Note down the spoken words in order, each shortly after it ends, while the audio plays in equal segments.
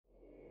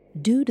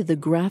Due to the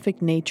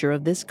graphic nature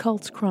of this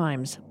cult's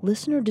crimes,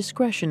 listener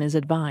discretion is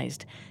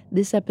advised.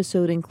 This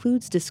episode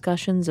includes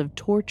discussions of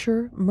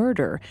torture,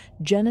 murder,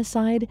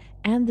 genocide,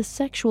 and the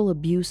sexual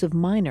abuse of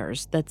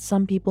minors that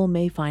some people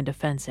may find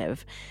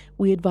offensive.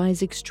 We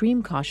advise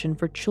extreme caution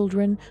for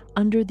children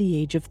under the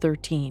age of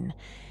 13.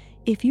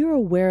 If you're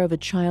aware of a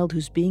child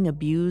who's being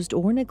abused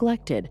or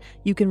neglected,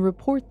 you can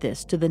report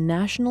this to the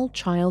National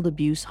Child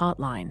Abuse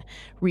Hotline,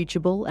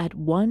 reachable at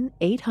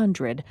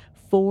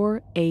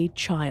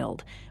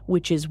 1-800-4A-CHILD,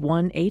 which is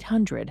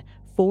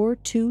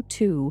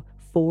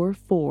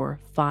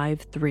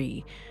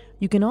 1-800-422-4453.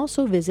 You can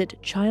also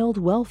visit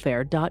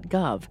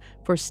childwelfare.gov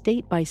for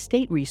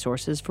state-by-state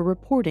resources for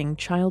reporting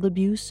child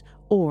abuse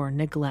or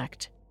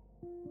neglect.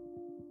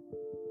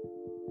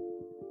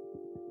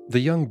 The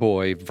young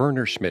boy,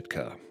 Werner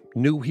Schmidtke,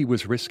 knew he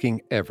was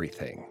risking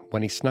everything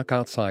when he snuck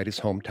outside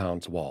his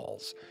hometown's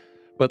walls.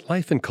 But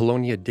life in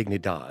Colonia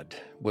Dignidad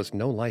was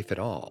no life at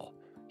all.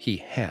 He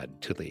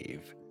had to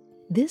leave.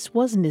 This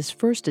wasn't his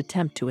first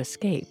attempt to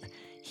escape.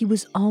 He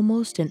was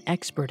almost an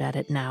expert at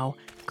it now,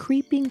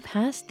 creeping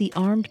past the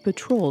armed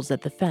patrols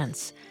at the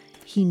fence.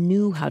 He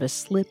knew how to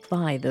slip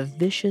by the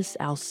vicious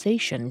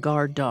Alsatian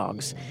guard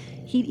dogs.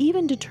 He'd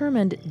even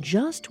determined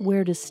just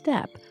where to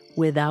step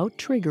without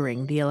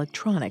triggering the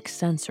electronic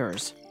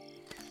sensors.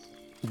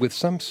 With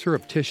some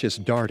surreptitious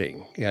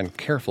darting and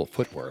careful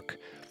footwork,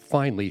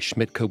 finally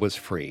Schmidtke was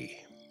free.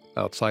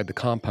 Outside the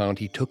compound,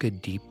 he took a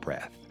deep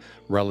breath,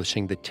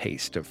 relishing the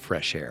taste of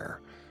fresh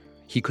air.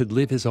 He could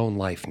live his own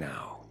life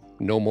now.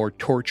 No more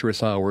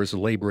torturous hours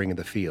laboring in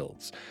the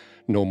fields.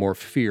 No more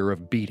fear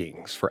of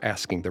beatings for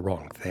asking the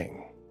wrong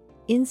thing.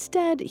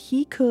 Instead,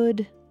 he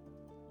could...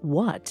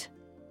 what?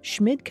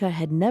 Schmidtke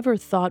had never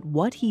thought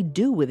what he'd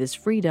do with his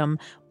freedom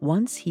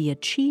once he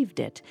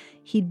achieved it.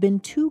 He'd been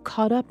too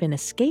caught up in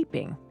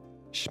escaping.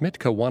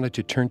 Schmidtke wanted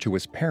to turn to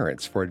his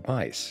parents for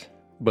advice,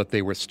 but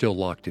they were still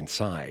locked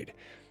inside.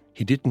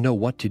 He didn't know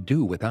what to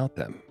do without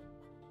them.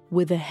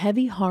 With a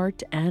heavy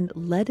heart and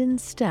leaden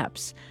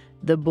steps,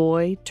 the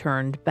boy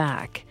turned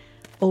back.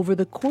 Over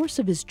the course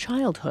of his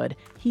childhood,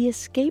 he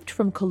escaped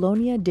from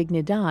Colonia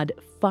Dignidad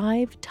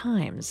 5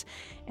 times,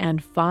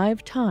 and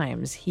 5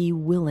 times he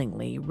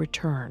willingly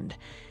returned.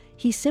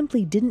 He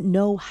simply didn't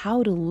know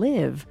how to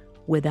live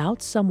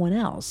without someone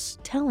else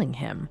telling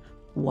him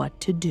what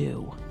to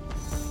do.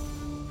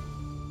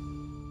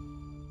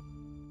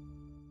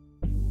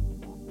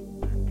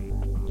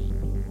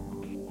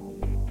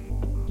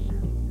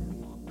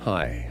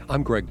 Hi,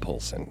 I'm Greg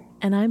Polson.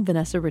 And I'm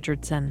Vanessa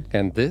Richardson.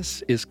 And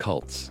this is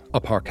Cults,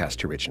 a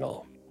Parcast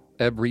original.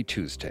 Every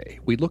Tuesday,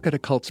 we look at a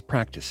cult's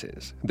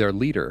practices, their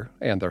leader,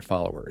 and their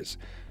followers.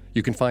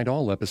 You can find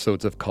all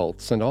episodes of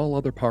Cults and all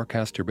other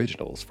Parcast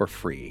originals for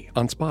free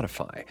on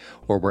Spotify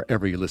or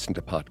wherever you listen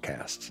to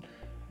podcasts.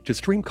 To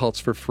stream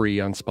Cults for free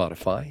on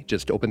Spotify,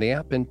 just open the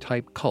app and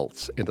type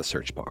Cults in the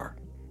search bar.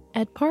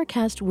 At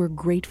Parcast, we're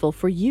grateful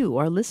for you,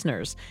 our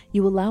listeners.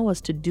 You allow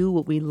us to do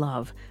what we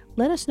love.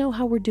 Let us know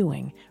how we're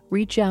doing.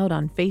 Reach out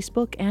on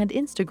Facebook and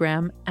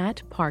Instagram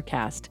at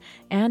Parcast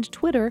and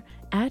Twitter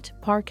at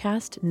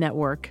Parcast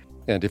Network.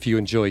 And if you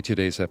enjoyed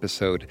today's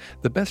episode,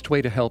 the best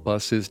way to help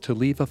us is to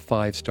leave a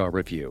 5-star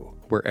review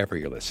wherever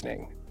you're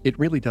listening. It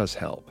really does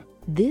help.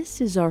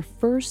 This is our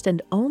first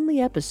and only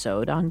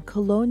episode on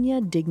Colonia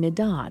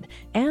Dignidad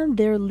and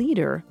their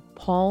leader,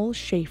 Paul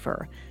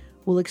Schäfer.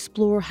 We'll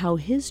explore how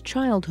his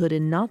childhood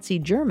in Nazi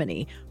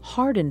Germany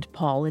hardened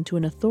Paul into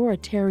an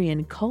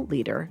authoritarian cult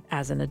leader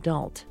as an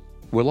adult.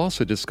 We'll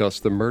also discuss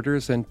the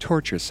murders and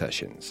torture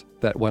sessions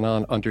that went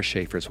on under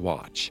Schäfer's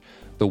watch,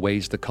 the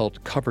ways the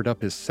cult covered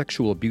up his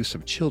sexual abuse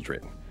of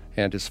children,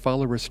 and his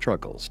followers'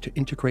 struggles to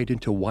integrate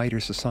into wider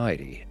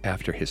society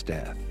after his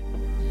death.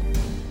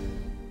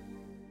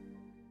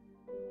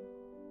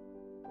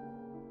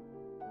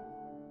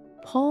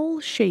 Paul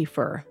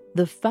Schäfer,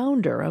 the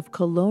founder of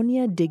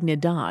Colonia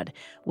Dignidad,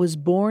 was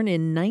born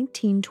in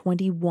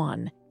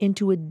 1921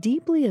 into a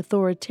deeply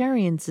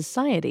authoritarian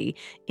society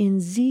in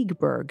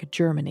Siegburg,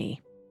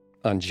 Germany.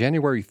 On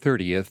January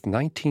 30th,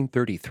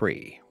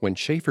 1933, when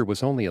Schäfer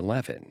was only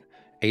 11,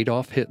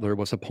 Adolf Hitler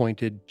was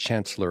appointed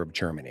Chancellor of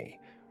Germany.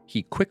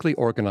 He quickly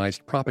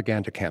organized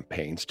propaganda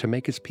campaigns to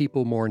make his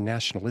people more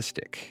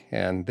nationalistic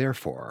and,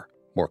 therefore,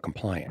 more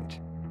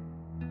compliant.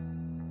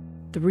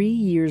 3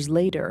 years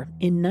later,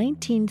 in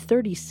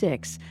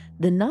 1936,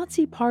 the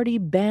Nazi Party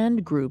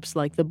banned groups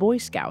like the Boy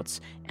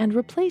Scouts and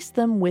replaced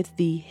them with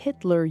the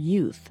Hitler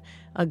Youth,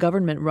 a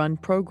government-run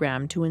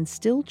program to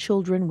instill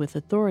children with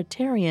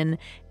authoritarian,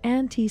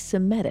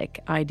 anti-Semitic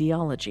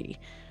ideology.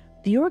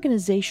 The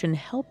organization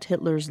helped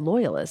Hitler's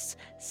loyalists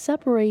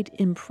separate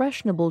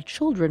impressionable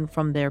children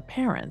from their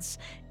parents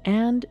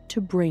and to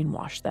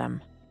brainwash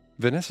them.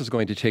 Vanessa's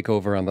going to take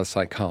over on the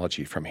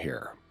psychology from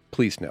here.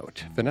 Please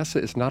note,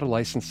 Vanessa is not a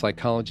licensed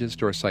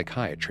psychologist or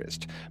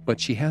psychiatrist, but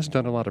she has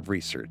done a lot of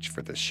research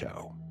for this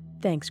show.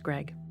 Thanks,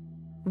 Greg.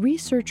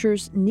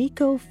 Researchers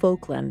Nico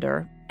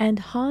Folklander and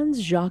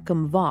Hans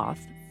Joachim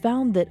Voth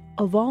found that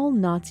of all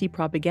Nazi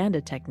propaganda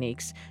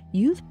techniques,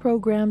 youth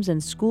programs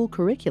and school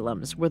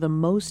curriculums were the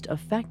most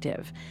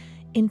effective.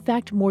 In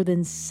fact, more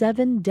than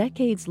 7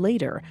 decades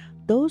later,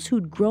 those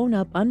who'd grown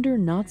up under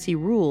Nazi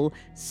rule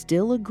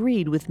still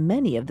agreed with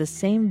many of the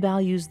same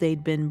values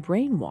they'd been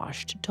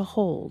brainwashed to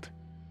hold.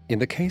 In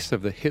the case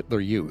of the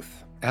Hitler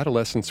Youth,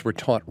 adolescents were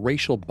taught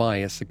racial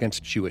bias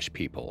against Jewish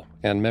people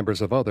and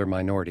members of other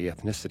minority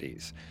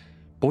ethnicities.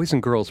 Boys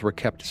and girls were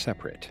kept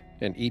separate,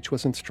 and each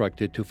was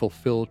instructed to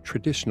fulfill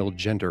traditional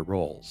gender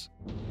roles.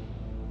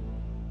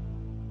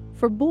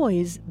 For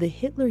boys, the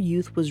Hitler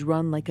Youth was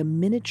run like a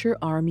miniature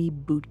army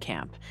boot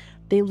camp.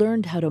 They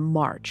learned how to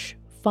march,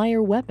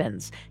 fire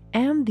weapons,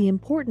 and the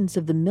importance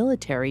of the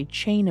military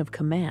chain of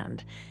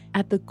command.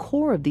 At the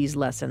core of these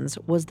lessons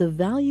was the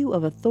value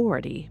of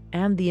authority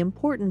and the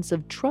importance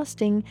of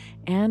trusting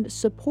and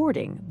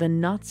supporting the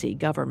Nazi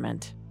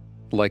government.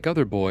 Like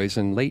other boys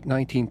in late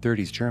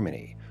 1930s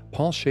Germany,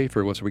 Paul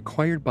Schäfer was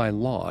required by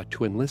law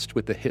to enlist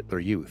with the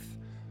Hitler Youth.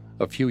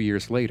 A few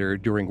years later,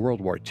 during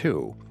World War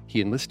II, he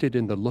enlisted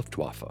in the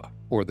Luftwaffe,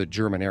 or the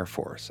German Air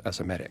Force,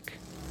 as a medic.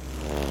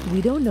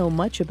 We don't know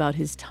much about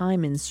his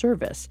time in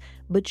service,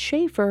 but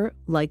Schäfer,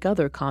 like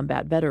other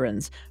combat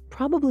veterans,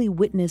 probably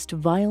witnessed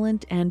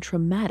violent and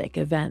traumatic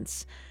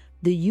events.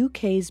 The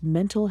UK's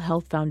Mental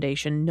Health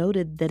Foundation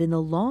noted that in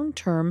the long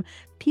term,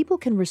 people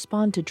can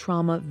respond to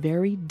trauma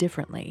very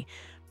differently,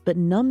 but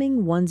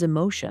numbing one's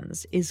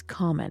emotions is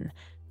common.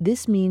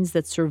 This means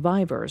that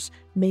survivors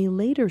may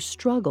later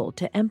struggle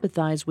to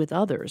empathize with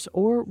others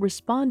or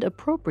respond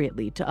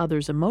appropriately to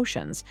others'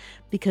 emotions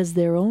because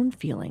their own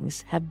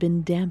feelings have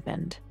been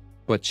dampened.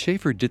 But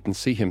Schäfer didn't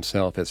see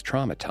himself as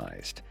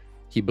traumatized.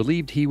 He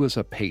believed he was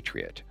a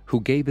patriot who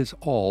gave his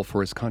all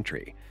for his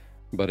country,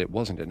 but it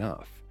wasn't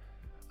enough.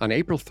 On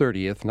April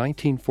 30th,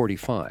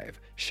 1945,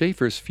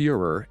 Schäfer's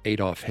Führer,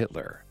 Adolf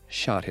Hitler,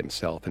 shot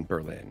himself in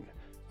Berlin.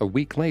 A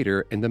week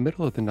later, in the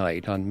middle of the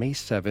night on May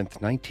 7,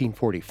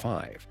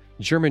 1945,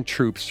 German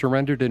troops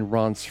surrendered in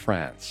Reims,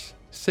 France,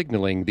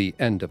 signaling the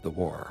end of the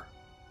war.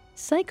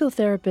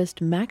 Psychotherapist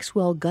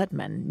Maxwell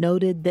Gutman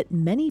noted that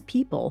many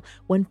people,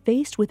 when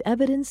faced with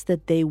evidence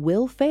that they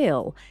will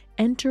fail,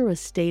 enter a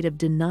state of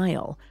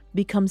denial,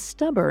 become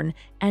stubborn,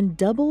 and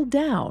double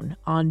down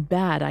on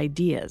bad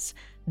ideas.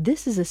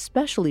 This is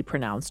especially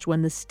pronounced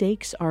when the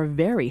stakes are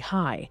very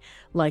high,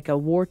 like a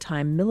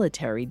wartime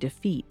military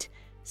defeat.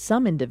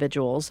 Some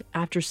individuals,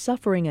 after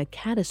suffering a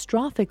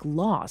catastrophic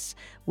loss,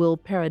 will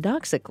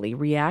paradoxically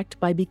react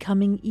by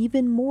becoming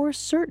even more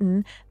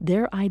certain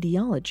their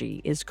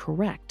ideology is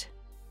correct.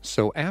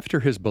 So after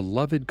his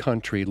beloved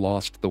country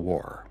lost the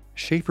war,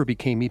 Schäfer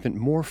became even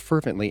more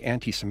fervently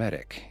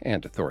anti-Semitic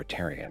and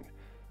authoritarian.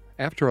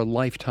 After a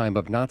lifetime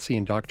of Nazi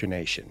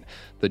indoctrination,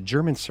 the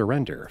German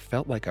surrender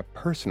felt like a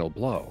personal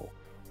blow,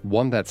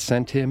 one that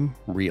sent him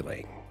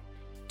reeling.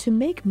 To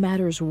make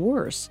matters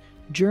worse,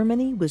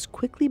 Germany was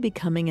quickly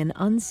becoming an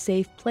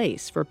unsafe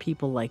place for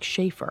people like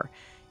Schäfer.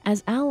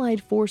 As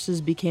Allied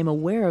forces became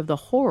aware of the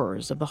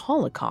horrors of the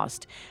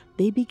Holocaust,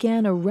 they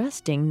began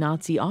arresting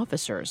Nazi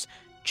officers,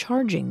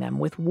 charging them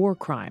with war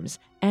crimes,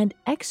 and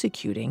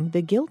executing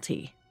the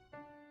guilty.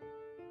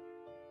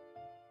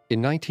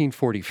 In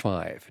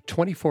 1945,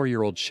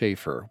 24-year-old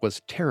Schäfer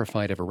was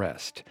terrified of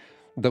arrest.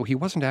 Though he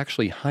wasn't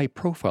actually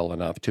high-profile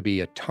enough to be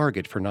a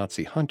target for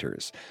Nazi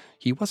hunters,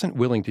 he wasn't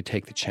willing to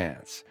take the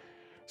chance.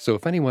 So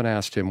if anyone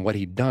asked him what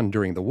he'd done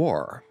during the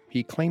war,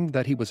 he claimed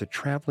that he was a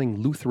traveling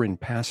Lutheran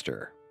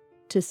pastor.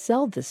 To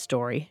sell this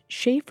story,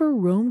 Schäfer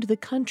roamed the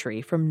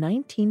country from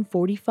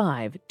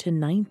 1945 to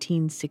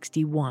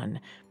 1961,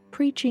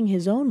 preaching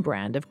his own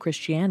brand of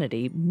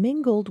Christianity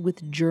mingled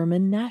with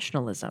German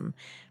nationalism.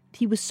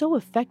 He was so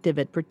effective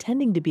at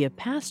pretending to be a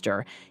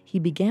pastor, he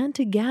began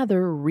to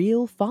gather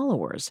real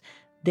followers.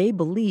 They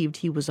believed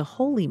he was a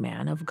holy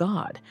man of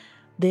God.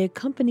 They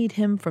accompanied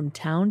him from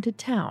town to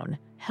town,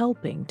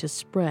 helping to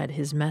spread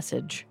his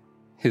message.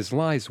 His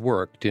lies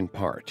worked, in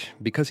part,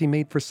 because he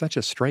made for such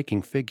a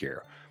striking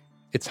figure.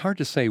 It's hard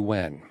to say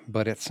when,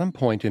 but at some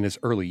point in his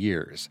early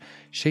years,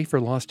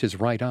 Schäfer lost his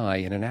right eye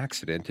in an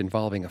accident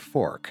involving a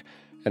fork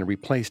and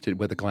replaced it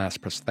with a glass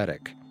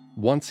prosthetic.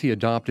 Once he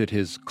adopted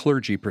his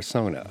clergy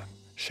persona,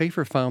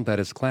 Schäfer found that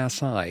his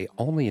glass eye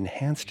only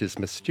enhanced his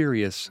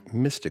mysterious,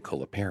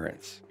 mystical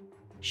appearance.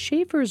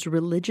 Schäfer's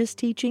religious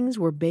teachings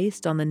were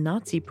based on the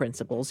Nazi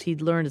principles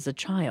he'd learned as a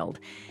child.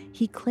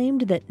 He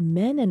claimed that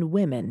men and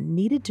women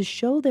needed to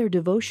show their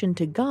devotion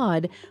to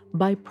God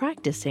by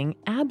practicing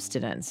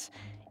abstinence.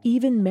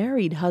 Even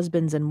married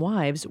husbands and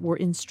wives were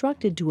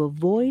instructed to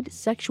avoid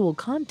sexual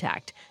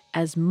contact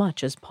as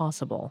much as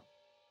possible.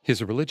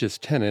 His religious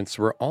tenets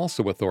were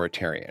also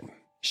authoritarian.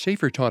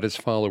 Schäfer taught his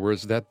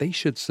followers that they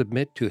should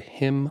submit to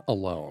him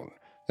alone,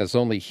 as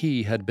only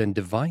he had been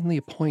divinely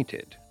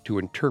appointed to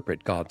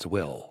interpret God's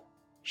will.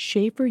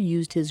 Schäfer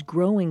used his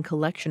growing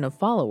collection of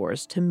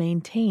followers to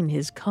maintain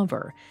his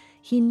cover.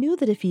 He knew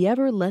that if he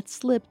ever let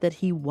slip that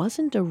he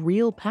wasn't a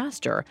real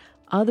pastor,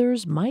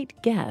 others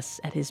might guess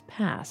at his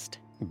past.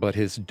 But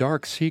his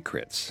dark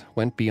secrets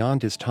went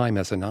beyond his time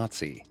as a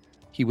Nazi.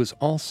 He was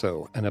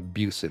also an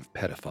abusive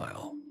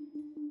pedophile.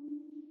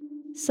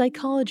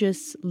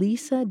 Psychologists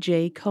Lisa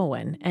J.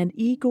 Cohen and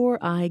Igor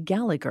I.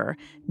 Gallagher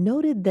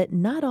noted that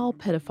not all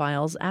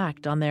pedophiles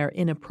act on their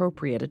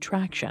inappropriate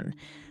attraction.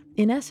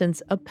 In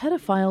essence, a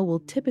pedophile will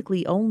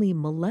typically only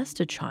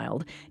molest a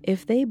child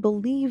if they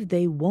believe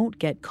they won't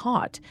get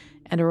caught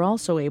and are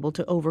also able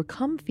to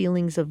overcome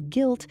feelings of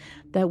guilt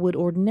that would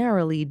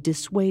ordinarily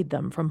dissuade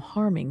them from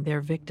harming their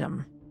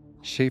victim.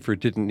 Schäfer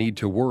didn't need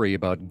to worry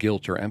about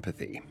guilt or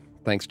empathy,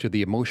 thanks to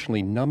the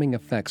emotionally numbing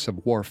effects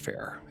of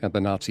warfare and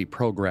the Nazi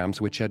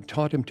programs which had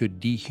taught him to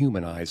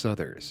dehumanize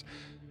others.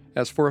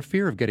 As for a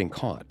fear of getting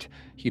caught,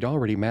 he'd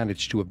already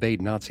managed to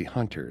evade Nazi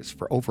hunters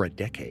for over a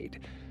decade.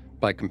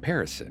 By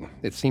comparison,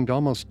 it seemed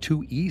almost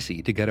too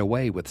easy to get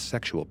away with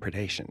sexual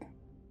predation.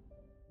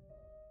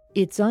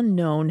 It's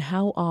unknown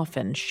how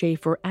often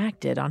Schäfer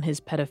acted on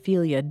his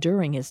pedophilia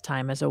during his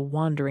time as a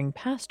wandering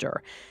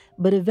pastor,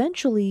 but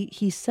eventually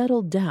he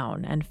settled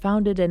down and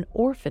founded an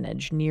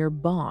orphanage near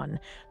Bonn,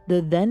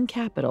 the then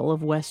capital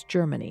of West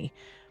Germany.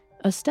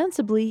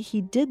 Ostensibly,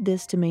 he did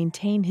this to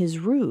maintain his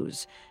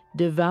ruse.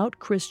 Devout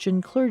Christian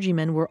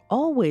clergymen were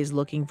always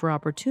looking for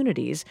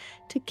opportunities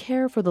to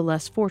care for the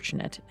less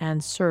fortunate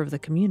and serve the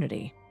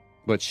community.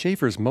 But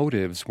Schäfer's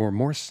motives were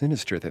more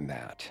sinister than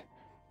that.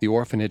 The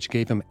orphanage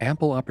gave him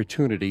ample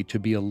opportunity to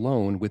be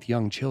alone with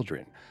young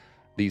children.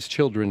 These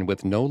children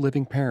with no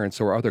living parents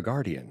or other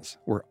guardians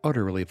were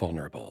utterly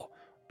vulnerable,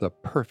 the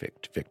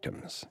perfect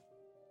victims.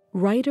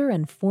 Writer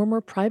and former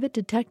private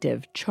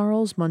detective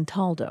Charles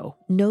Montaldo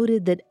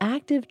noted that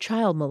active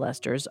child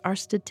molesters are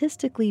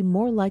statistically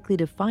more likely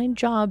to find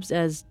jobs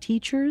as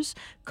teachers,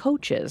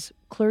 coaches,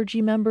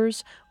 clergy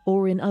members,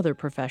 or in other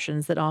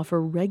professions that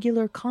offer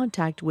regular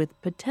contact with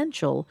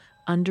potential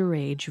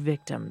underage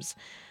victims.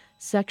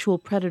 Sexual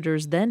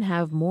predators then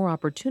have more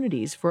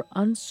opportunities for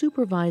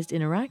unsupervised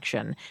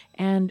interaction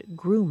and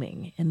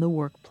grooming in the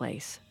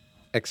workplace.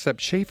 Except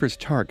Schäfer's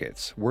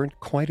targets weren't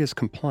quite as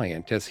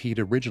compliant as he'd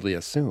originally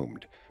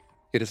assumed.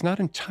 It is not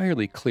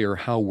entirely clear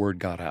how word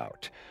got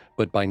out,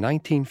 but by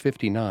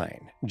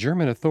 1959,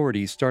 German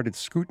authorities started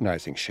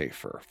scrutinizing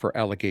Schäfer for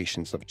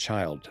allegations of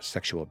child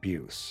sexual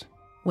abuse.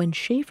 When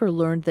Schäfer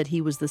learned that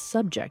he was the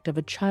subject of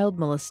a child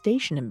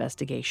molestation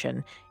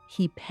investigation,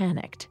 he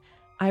panicked.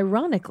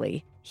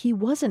 Ironically, he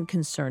wasn't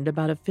concerned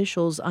about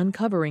officials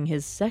uncovering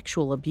his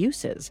sexual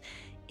abuses.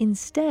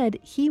 Instead,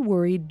 he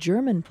worried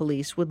German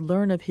police would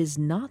learn of his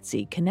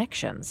Nazi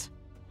connections.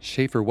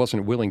 Schäfer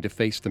wasn't willing to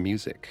face the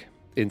music.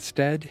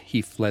 Instead,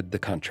 he fled the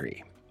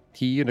country.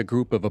 He and a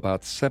group of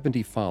about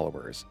 70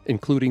 followers,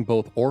 including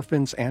both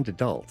orphans and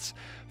adults,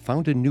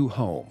 found a new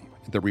home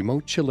in the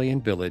remote Chilean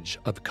village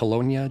of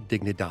Colonia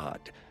Dignidad,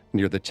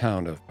 near the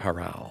town of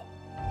Parral.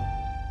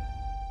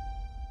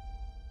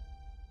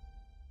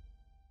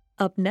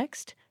 Up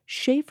next,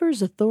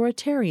 Schäfer's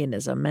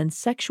authoritarianism and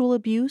sexual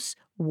abuse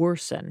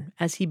worsen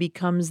as he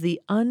becomes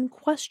the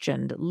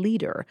unquestioned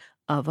leader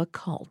of a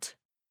cult.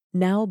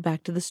 Now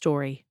back to the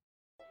story.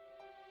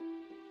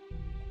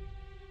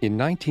 In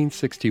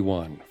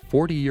 1961,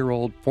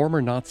 40-year-old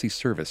former Nazi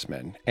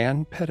serviceman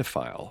and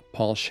pedophile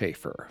Paul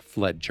Schäfer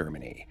fled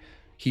Germany.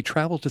 He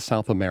traveled to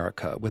South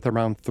America with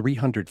around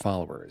 300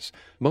 followers,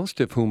 most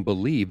of whom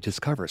believed his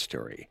cover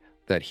story,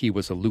 that he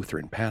was a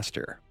Lutheran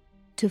pastor.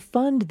 To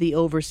fund the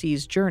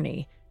overseas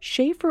journey,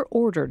 Schäfer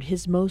ordered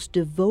his most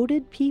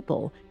devoted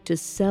people to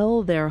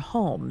sell their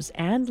homes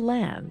and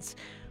lands.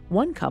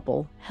 One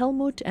couple,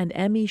 Helmut and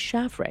Emmy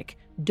Schafrick,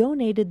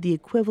 donated the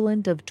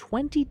equivalent of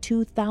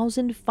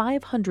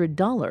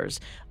 $22,500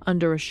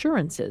 under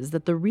assurances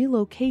that the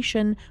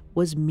relocation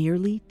was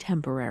merely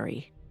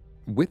temporary.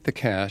 With the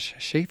cash,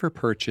 Schäfer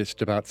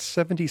purchased about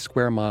 70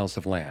 square miles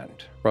of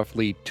land,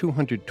 roughly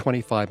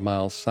 225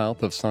 miles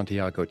south of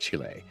Santiago,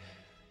 Chile.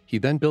 He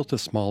then built a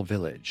small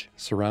village,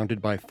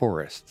 surrounded by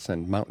forests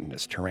and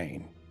mountainous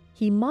terrain.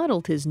 He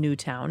modeled his new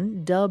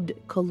town, dubbed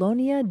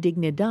Colonia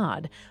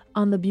Dignidad,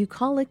 on the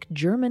bucolic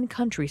German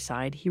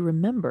countryside he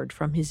remembered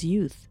from his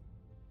youth.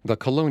 The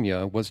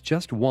Colonia was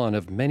just one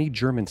of many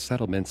German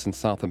settlements in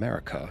South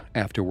America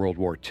after World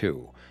War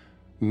II.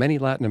 Many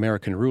Latin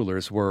American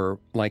rulers were,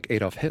 like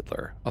Adolf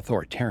Hitler,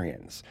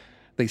 authoritarians.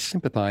 They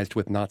sympathized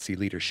with Nazi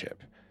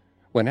leadership.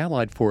 When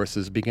Allied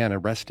forces began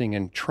arresting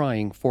and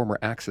trying former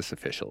Axis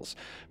officials,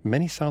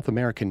 many South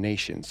American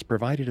nations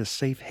provided a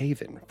safe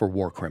haven for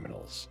war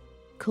criminals.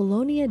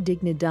 Colonia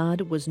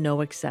Dignidad was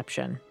no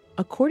exception.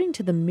 According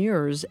to the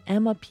Mirror's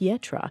Emma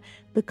Pietra,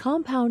 the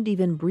compound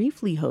even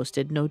briefly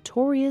hosted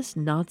notorious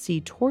Nazi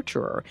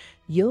torturer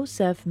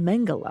Josef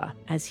Mengele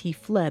as he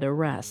fled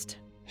arrest.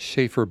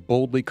 Schäfer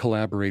boldly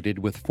collaborated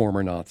with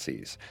former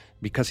Nazis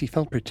because he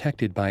felt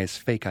protected by his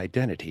fake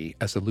identity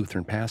as a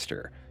Lutheran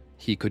pastor.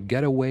 He could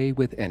get away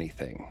with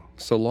anything,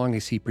 so long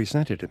as he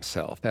presented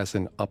himself as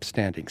an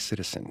upstanding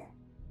citizen.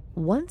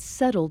 Once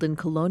settled in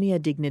Colonia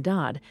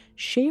Dignidad,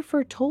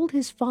 Schäfer told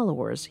his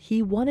followers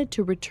he wanted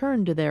to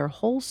return to their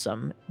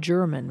wholesome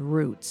German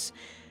roots.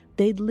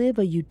 They'd live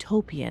a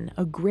utopian,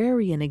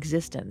 agrarian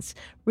existence,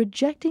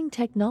 rejecting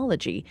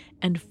technology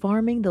and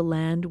farming the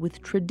land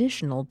with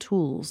traditional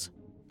tools.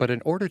 But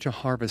in order to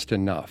harvest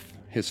enough,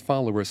 his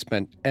followers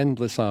spent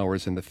endless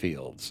hours in the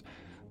fields.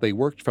 They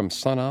worked from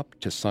sunup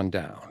to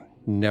sundown,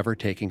 never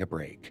taking a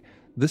break.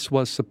 This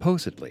was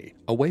supposedly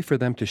a way for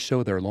them to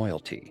show their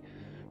loyalty,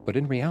 but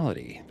in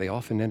reality, they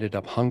often ended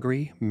up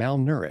hungry,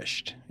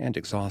 malnourished, and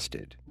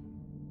exhausted.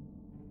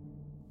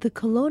 The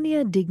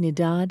Colonia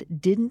Dignidad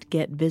didn't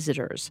get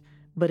visitors,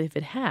 but if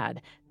it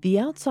had, the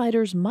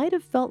outsiders might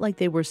have felt like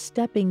they were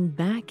stepping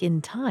back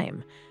in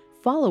time.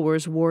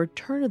 Followers wore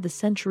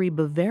turn-of-the-century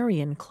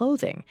Bavarian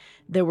clothing.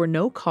 There were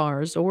no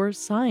cars or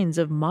signs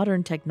of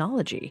modern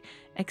technology,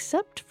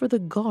 except for the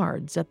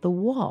guards at the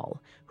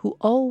wall, who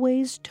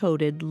always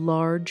toted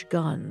large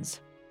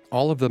guns.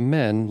 All of the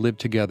men lived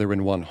together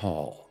in one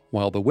hall,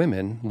 while the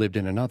women lived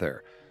in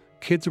another.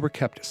 Kids were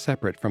kept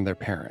separate from their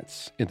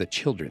parents in the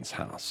children's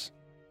house.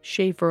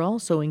 Schäfer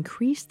also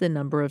increased the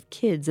number of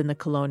kids in the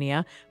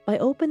Colonia by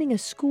opening a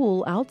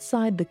school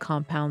outside the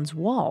compound's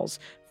walls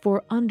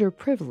for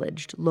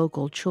underprivileged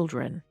local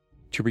children.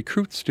 To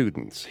recruit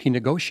students, he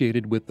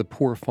negotiated with the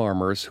poor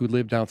farmers who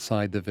lived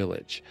outside the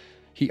village.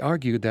 He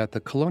argued that the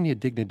Colonia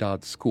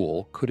Dignidad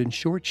school could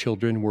ensure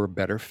children were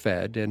better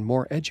fed and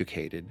more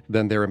educated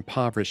than their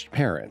impoverished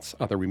parents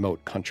on the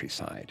remote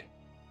countryside.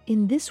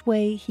 In this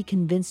way, he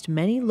convinced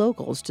many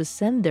locals to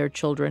send their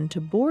children to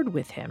board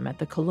with him at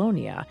the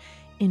Colonia,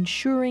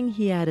 ensuring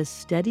he had a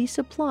steady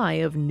supply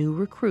of new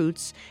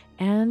recruits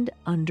and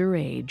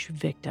underage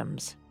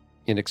victims.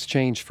 In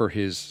exchange for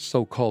his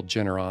so-called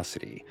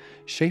generosity,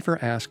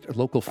 Schäfer asked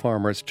local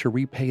farmers to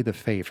repay the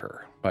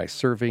favor by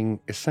serving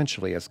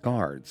essentially as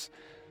guards.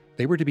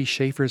 They were to be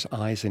Schäfer's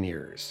eyes and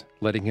ears,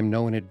 letting him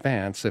know in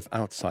advance if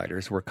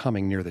outsiders were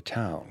coming near the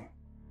town.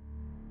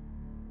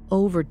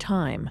 Over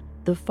time,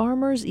 the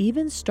farmers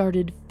even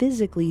started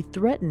physically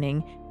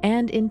threatening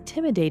and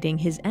intimidating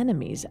his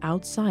enemies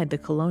outside the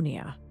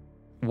Colonia.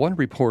 One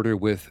reporter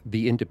with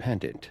The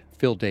Independent,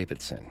 Phil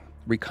Davidson,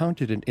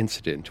 recounted an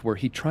incident where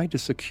he tried to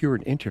secure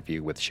an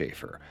interview with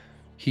Schäfer.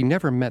 He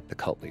never met the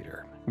cult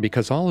leader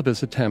because all of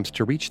his attempts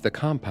to reach the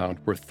compound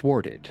were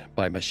thwarted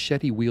by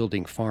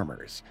machete-wielding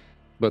farmers.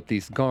 But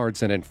these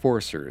guards and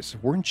enforcers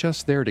weren't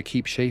just there to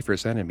keep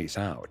Schäfer's enemies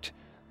out.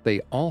 They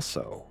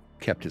also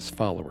kept his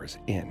followers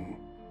in.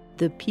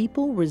 The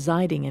people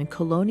residing in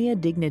Colonia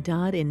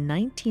Dignidad in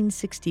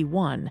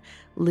 1961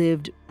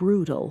 lived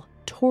brutal,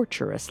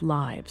 torturous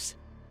lives.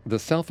 The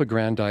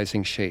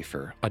self-aggrandizing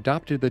Schäfer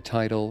adopted the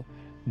title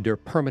Der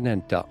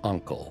Permanente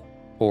Onkel,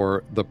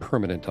 or the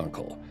Permanent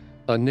Uncle,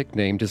 a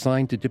nickname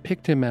designed to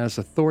depict him as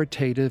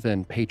authoritative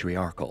and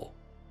patriarchal.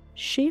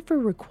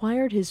 Schäfer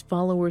required his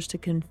followers to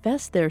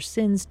confess their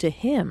sins to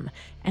him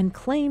and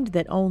claimed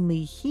that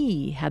only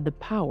he had the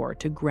power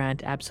to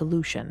grant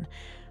absolution.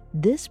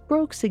 This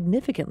broke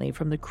significantly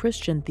from the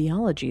Christian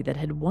theology that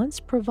had once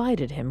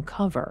provided him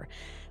cover,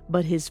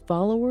 but his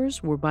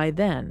followers were by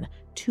then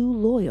too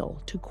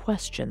loyal to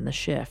question the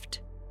shift.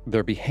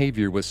 Their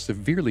behavior was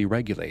severely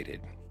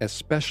regulated,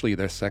 especially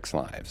their sex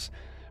lives.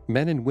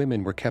 Men and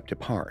women were kept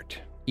apart.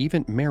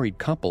 Even married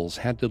couples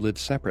had to live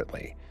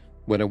separately.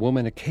 When a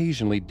woman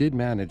occasionally did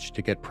manage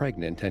to get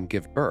pregnant and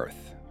give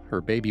birth,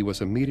 her baby was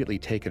immediately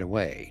taken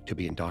away to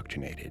be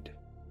indoctrinated.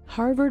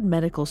 Harvard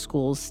Medical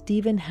School's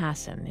Stephen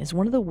Hassan is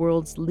one of the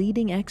world's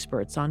leading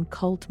experts on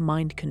cult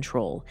mind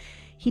control.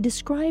 He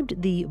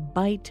described the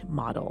BITE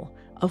model,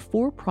 a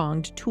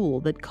four-pronged tool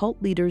that cult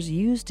leaders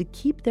use to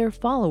keep their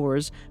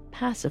followers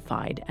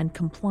pacified and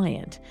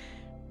compliant.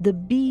 The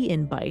B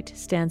in BITE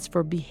stands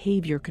for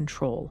behavior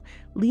control.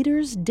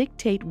 Leaders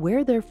dictate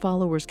where their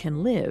followers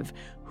can live,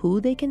 who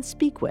they can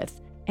speak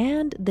with,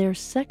 and their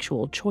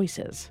sexual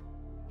choices.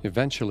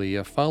 Eventually,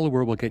 a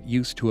follower will get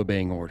used to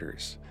obeying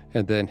orders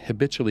and then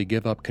habitually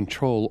give up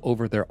control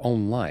over their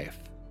own life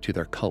to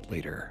their cult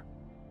leader.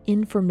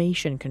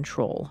 Information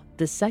control,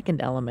 the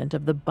second element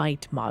of the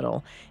BITE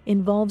model,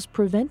 involves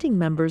preventing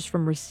members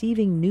from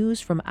receiving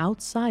news from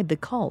outside the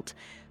cult.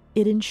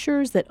 It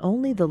ensures that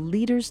only the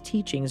leader's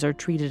teachings are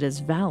treated as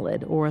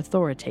valid or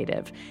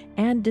authoritative,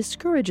 and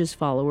discourages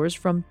followers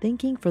from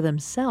thinking for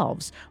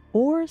themselves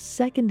or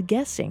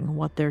second-guessing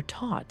what they're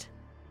taught.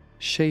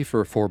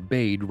 Schäfer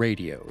forbade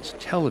radios,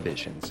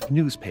 televisions,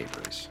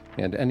 newspapers,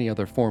 and any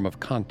other form of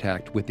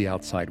contact with the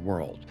outside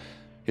world.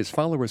 His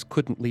followers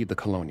couldn't leave the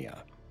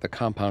Colonia. The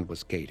compound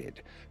was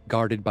gated,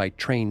 guarded by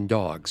trained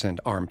dogs and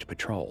armed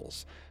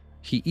patrols.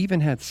 He even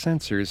had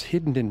sensors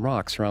hidden in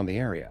rocks around the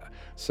area,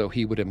 so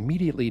he would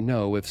immediately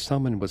know if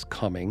someone was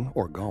coming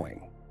or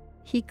going.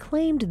 He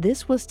claimed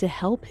this was to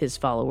help his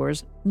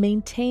followers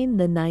maintain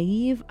the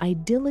naive,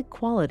 idyllic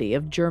quality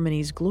of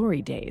Germany's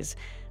glory days.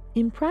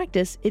 In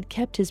practice, it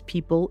kept his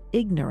people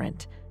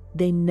ignorant.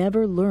 They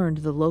never learned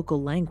the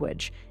local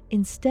language,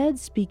 instead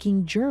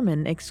speaking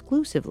German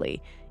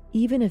exclusively.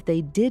 Even if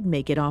they did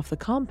make it off the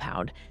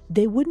compound,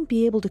 they wouldn't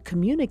be able to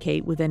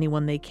communicate with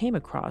anyone they came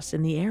across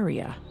in the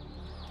area.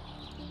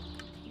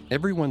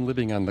 Everyone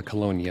living on the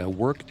Colonia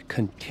worked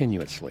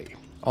continuously,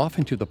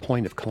 often to the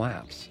point of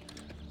collapse.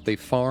 They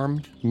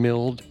farmed,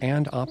 milled,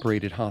 and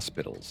operated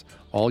hospitals,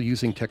 all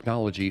using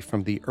technology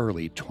from the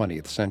early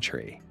 20th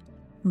century.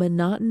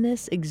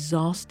 Monotonous,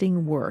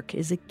 exhausting work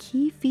is a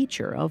key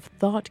feature of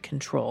thought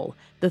control,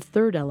 the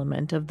third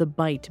element of the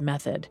bite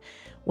method.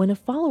 When a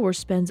follower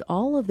spends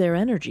all of their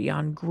energy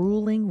on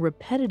grueling,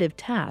 repetitive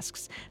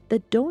tasks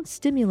that don't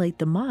stimulate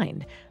the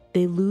mind,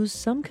 they lose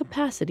some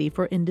capacity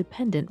for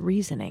independent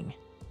reasoning.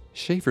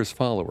 Schäfer's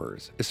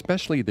followers,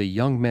 especially the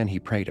young men he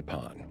preyed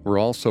upon, were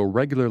also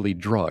regularly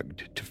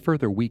drugged to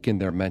further weaken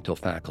their mental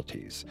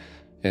faculties.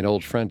 An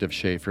old friend of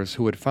Schäfer's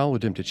who had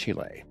followed him to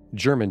Chile,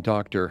 German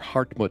doctor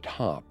Hartmut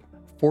Hopp,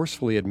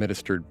 forcefully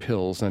administered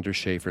pills under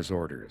Schäfer's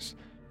orders.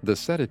 The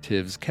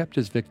sedatives kept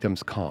his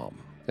victims calm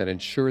and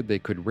ensured they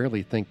could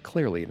rarely think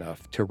clearly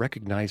enough to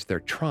recognize their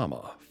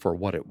trauma for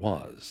what it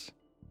was.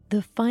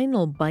 The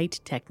final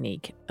bite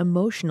technique,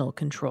 emotional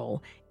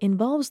control,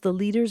 involves the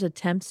leader's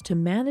attempts to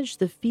manage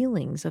the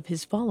feelings of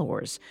his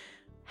followers.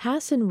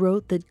 Hassan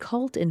wrote that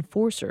cult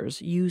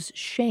enforcers use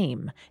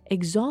shame,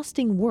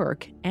 exhausting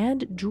work,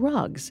 and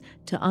drugs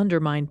to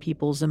undermine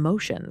people's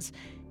emotions.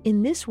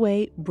 In this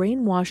way,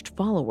 brainwashed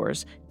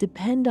followers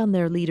depend on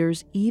their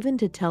leaders even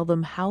to tell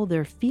them how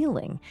they're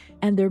feeling,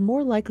 and they're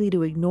more likely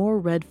to ignore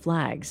red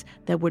flags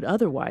that would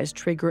otherwise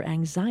trigger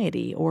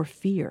anxiety or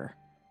fear.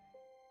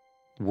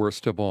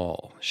 Worst of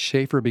all,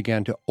 Schäfer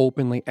began to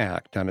openly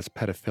act on his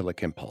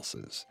pedophilic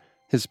impulses.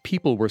 His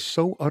people were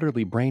so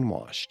utterly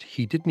brainwashed,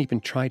 he didn't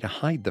even try to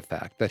hide the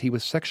fact that he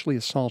was sexually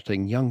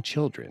assaulting young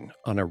children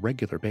on a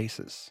regular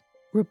basis.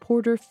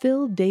 Reporter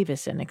Phil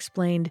Davison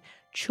explained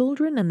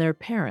children and their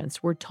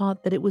parents were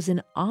taught that it was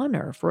an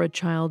honor for a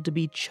child to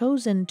be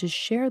chosen to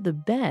share the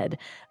bed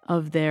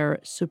of their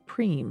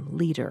supreme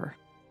leader.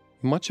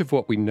 Much of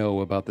what we know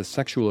about the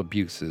sexual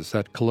abuses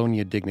at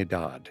Colonia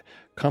Dignidad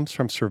comes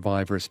from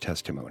survivors'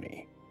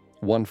 testimony.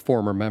 One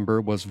former member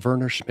was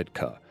Werner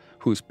Schmidtke,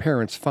 whose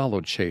parents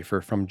followed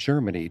Schäfer from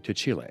Germany to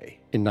Chile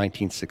in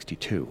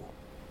 1962.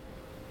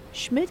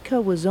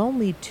 Schmidtke was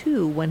only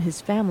 2 when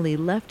his family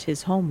left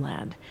his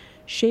homeland.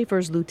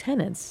 Schäfer's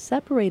lieutenants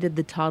separated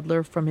the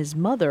toddler from his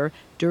mother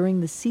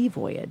during the sea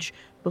voyage,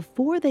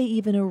 before they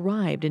even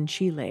arrived in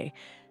Chile.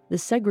 The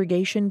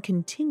segregation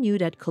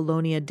continued at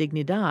Colonia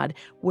Dignidad,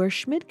 where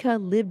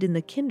Schmidtke lived in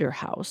the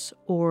Kinderhaus,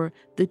 or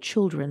the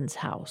children's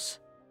house.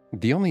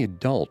 The only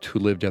adult who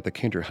lived at the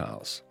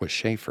Kinderhaus was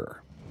Schäfer.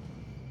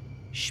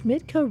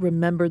 Schmidtke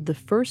remembered the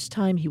first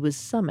time he was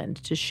summoned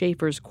to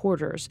Schäfer's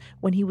quarters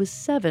when he was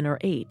 7 or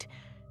 8.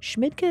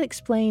 Schmidtke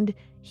explained,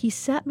 "He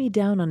sat me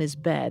down on his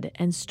bed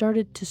and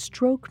started to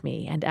stroke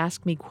me and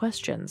ask me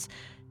questions,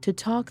 to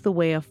talk the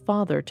way a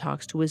father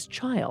talks to his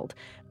child,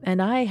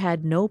 and I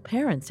had no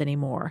parents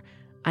anymore.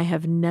 I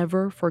have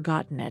never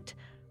forgotten it.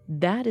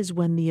 That is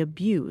when the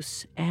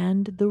abuse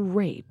and the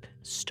rape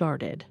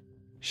started."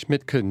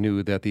 Schmidtke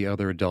knew that the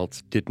other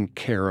adults didn't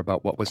care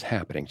about what was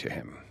happening to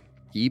him.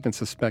 He even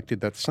suspected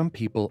that some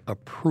people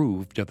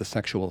approved of the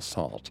sexual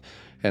assault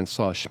and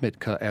saw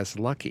Schmidtke as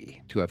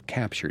lucky to have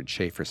captured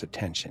Schäfer's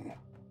attention.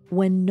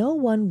 When no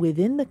one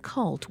within the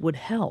cult would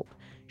help,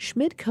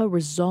 Schmidtke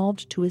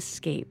resolved to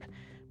escape.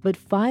 But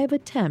 5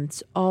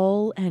 attempts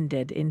all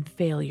ended in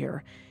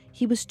failure.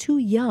 He was too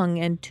young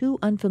and too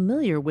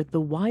unfamiliar with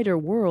the wider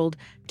world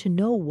to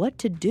know what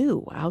to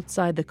do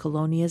outside the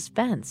Colonia's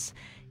fence.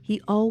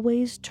 He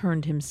always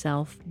turned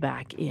himself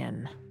back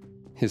in.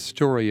 His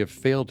story of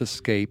failed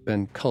escape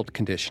and cult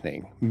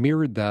conditioning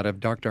mirrored that of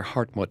Dr.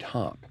 Hartmut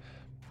Hopp.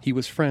 He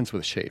was friends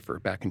with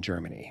Schäfer back in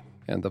Germany,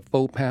 and the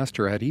faux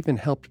pastor had even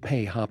helped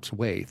pay Hopp's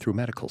way through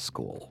medical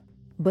school.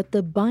 But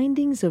the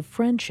bindings of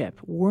friendship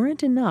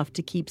weren't enough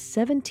to keep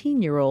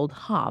 17-year-old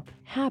Hopp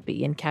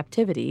happy in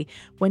captivity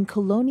when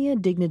Colonia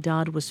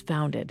Dignidad was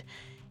founded.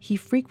 He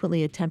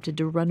frequently attempted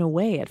to run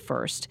away at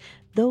first,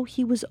 though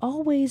he was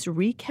always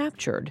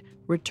recaptured,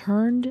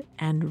 returned,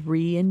 and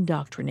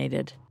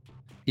re-indoctrinated.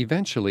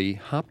 Eventually,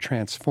 Hopp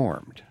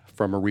transformed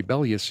from a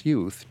rebellious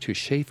youth to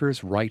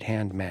Schäfer's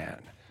right-hand man.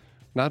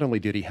 Not only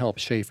did he help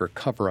Schäfer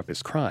cover up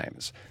his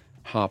crimes,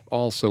 Hopp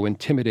also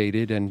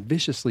intimidated and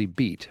viciously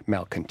beat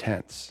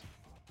malcontents.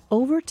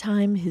 Over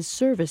time, his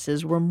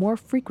services were more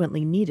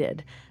frequently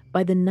needed.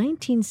 By the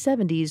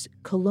 1970s,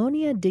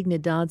 Colonia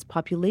Dignidad's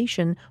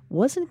population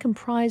wasn't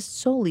comprised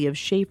solely of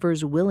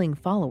Schäfer's willing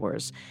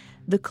followers.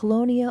 The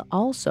Colonia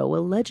also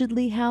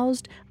allegedly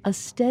housed a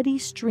steady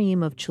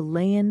stream of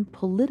Chilean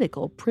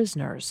political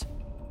prisoners.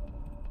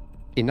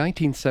 In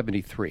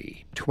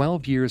 1973,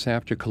 12 years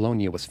after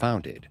Colonia was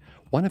founded,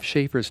 one of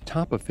Schäfer's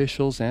top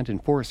officials and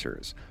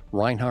enforcers,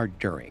 Reinhard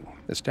Düring,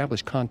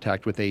 established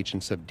contact with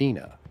agents of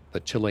DINA, the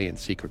Chilean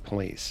secret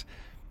police.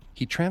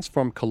 He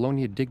transformed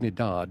Colonia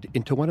Dignidad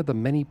into one of the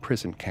many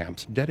prison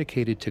camps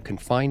dedicated to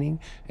confining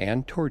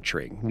and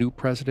torturing new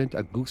President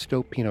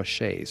Augusto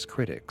Pinochet's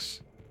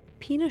critics.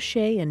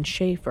 Pinochet and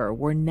Schäfer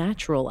were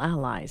natural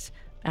allies.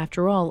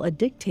 After all, a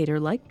dictator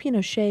like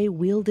Pinochet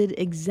wielded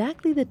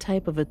exactly the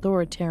type of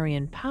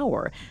authoritarian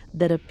power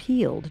that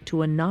appealed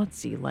to a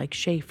Nazi like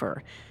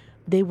Schäfer.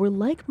 They were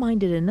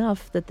like-minded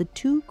enough that the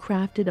two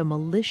crafted a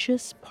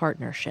malicious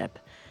partnership.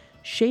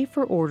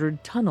 Schäfer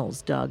ordered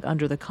tunnels dug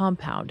under the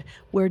compound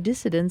where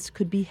dissidents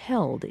could be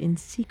held in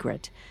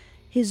secret.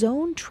 His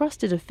own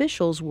trusted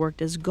officials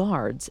worked as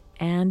guards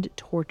and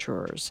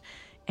torturers,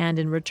 and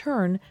in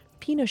return,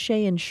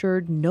 Pinochet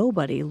ensured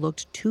nobody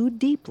looked too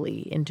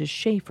deeply into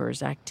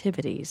Schäfer's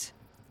activities.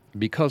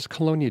 Because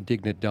Colonia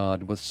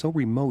Dignidad was so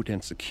remote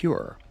and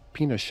secure,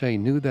 Pinochet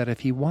knew that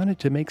if he wanted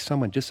to make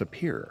someone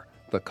disappear,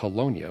 the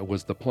Colonia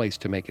was the place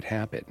to make it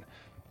happen.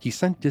 He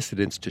sent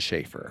dissidents to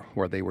Schäfer,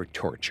 where they were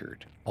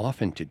tortured,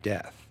 often to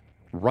death,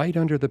 right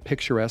under the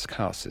picturesque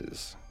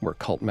houses where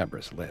cult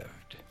members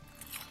lived.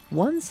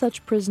 One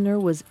such prisoner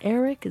was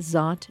Eric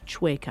Zot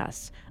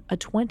Chuecas, a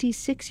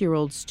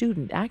 26-year-old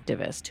student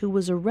activist who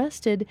was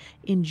arrested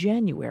in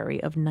January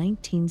of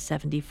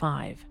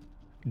 1975.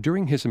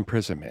 During his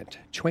imprisonment,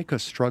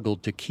 Chuecas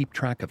struggled to keep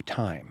track of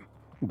time,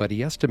 but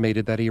he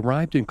estimated that he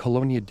arrived in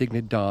Colonia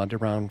Dignidad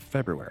around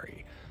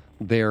February.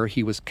 There,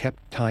 he was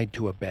kept tied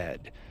to a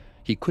bed.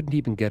 He couldn't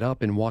even get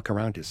up and walk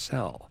around his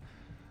cell.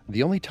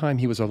 The only time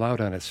he was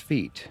allowed on his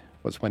feet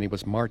was when he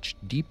was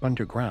marched deep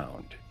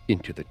underground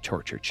into the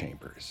torture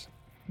chambers.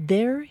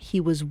 There, he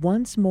was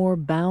once more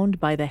bound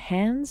by the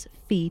hands,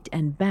 feet,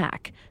 and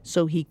back,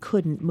 so he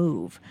couldn't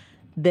move.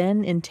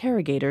 Then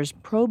interrogators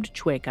probed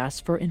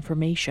Chuecas for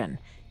information.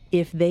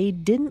 If they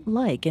didn't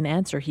like an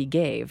answer he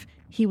gave,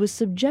 he was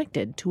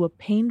subjected to a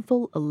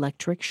painful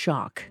electric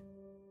shock.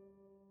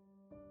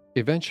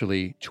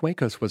 Eventually,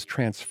 Chuecas was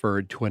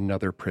transferred to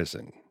another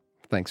prison.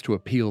 Thanks to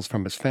appeals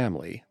from his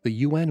family, the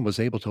UN was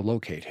able to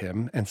locate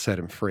him and set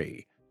him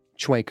free.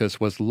 Chuecas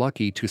was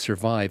lucky to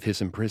survive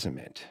his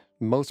imprisonment.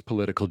 Most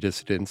political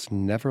dissidents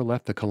never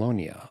left the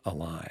Colonia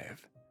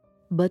alive.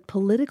 But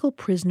political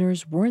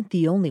prisoners weren't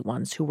the only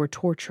ones who were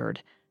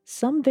tortured.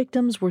 Some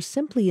victims were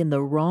simply in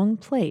the wrong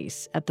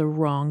place at the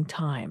wrong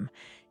time.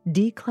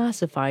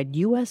 Declassified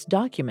U.S.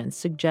 documents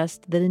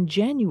suggest that in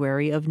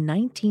January of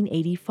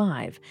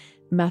 1985,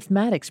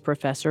 mathematics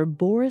professor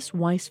Boris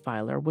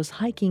Weisfeiler was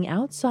hiking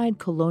outside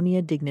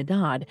Colonia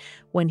Dignidad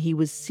when he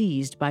was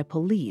seized by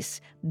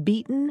police,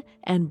 beaten,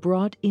 and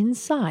brought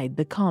inside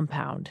the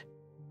compound.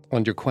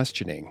 Under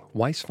questioning,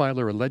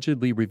 Weisfeiler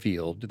allegedly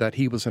revealed that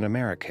he was an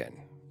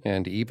American,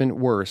 and even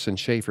worse in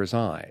Schäfer's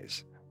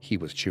eyes, he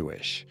was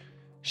Jewish.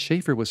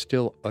 Schäfer was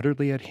still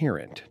utterly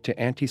adherent to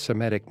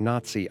anti-Semitic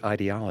Nazi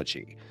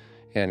ideology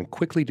and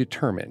quickly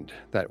determined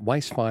that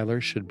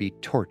Weisfeiler should be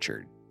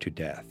tortured to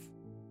death.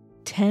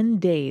 10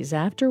 days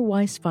after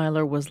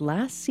Weisfeiler was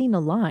last seen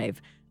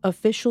alive,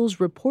 officials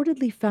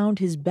reportedly found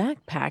his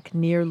backpack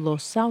near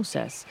Los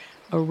Sauces,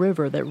 a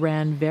river that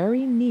ran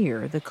very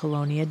near the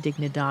Colonia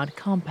Dignidad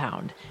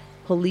compound.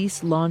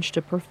 Police launched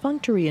a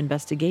perfunctory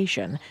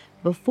investigation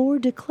before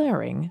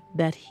declaring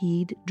that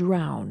he'd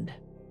drowned.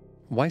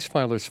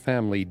 Weisfeiler's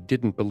family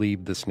didn't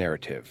believe this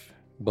narrative,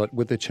 but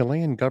with the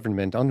Chilean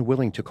government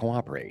unwilling to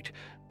cooperate,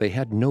 they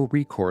had no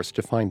recourse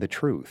to find the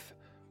truth.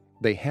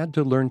 They had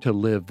to learn to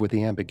live with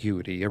the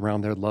ambiguity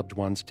around their loved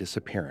one's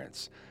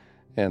disappearance,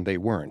 and they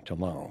weren't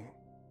alone.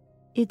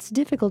 It's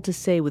difficult to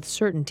say with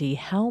certainty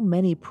how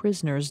many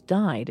prisoners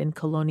died in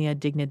Colonia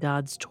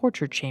Dignidad's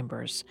torture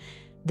chambers.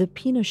 The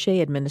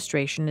Pinochet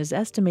administration is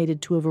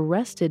estimated to have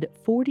arrested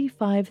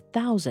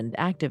 45,000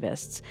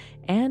 activists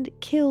and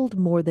killed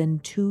more than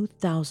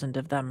 2,000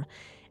 of them,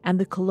 and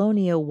the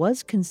Colonia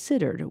was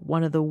considered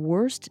one of the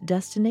worst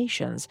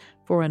destinations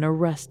for an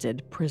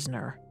arrested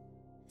prisoner.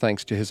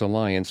 Thanks to his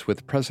alliance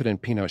with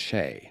President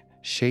Pinochet,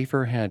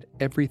 Schäfer had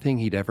everything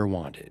he'd ever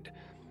wanted.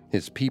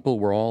 His people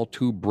were all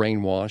too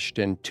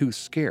brainwashed and too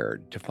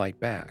scared to fight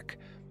back.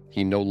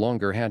 He no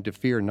longer had to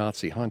fear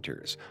Nazi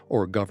hunters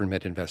or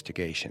government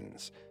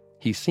investigations.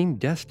 He seemed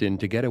destined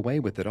to get away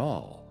with it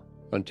all,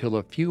 until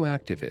a few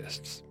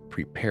activists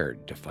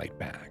prepared to fight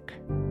back.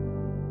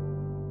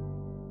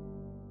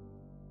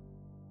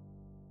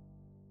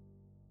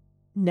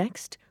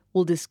 Next,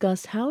 we'll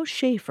discuss how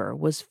Schäfer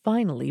was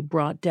finally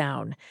brought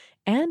down,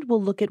 and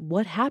we'll look at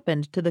what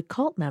happened to the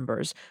cult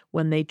members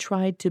when they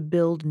tried to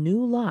build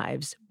new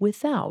lives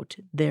without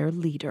their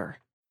leader.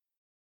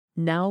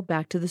 Now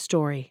back to the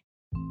story.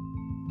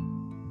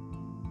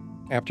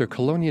 After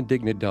Colonia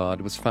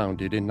Dignidad was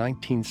founded in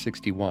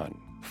 1961,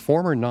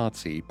 former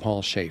Nazi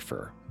Paul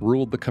Schäfer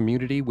ruled the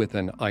community with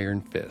an iron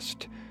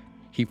fist.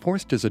 He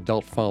forced his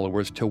adult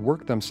followers to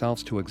work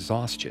themselves to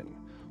exhaustion,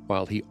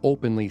 while he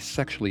openly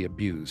sexually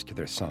abused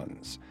their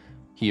sons.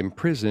 He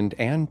imprisoned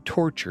and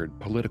tortured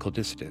political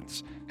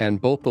dissidents, and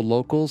both the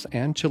locals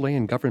and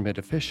Chilean government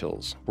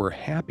officials were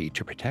happy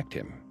to protect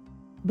him.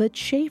 But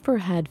Schäfer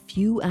had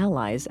few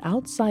allies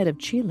outside of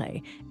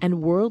Chile,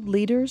 and world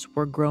leaders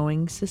were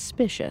growing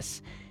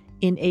suspicious.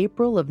 In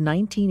April of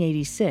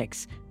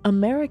 1986,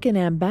 American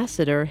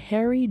Ambassador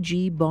Harry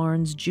G.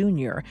 Barnes,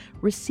 Jr.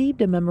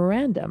 received a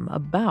memorandum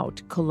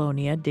about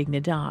Colonia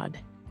Dignidad.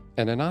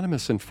 An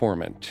anonymous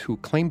informant who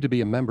claimed to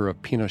be a member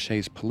of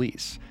Pinochet's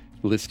police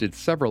listed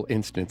several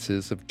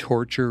instances of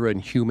torture and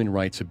human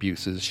rights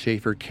abuses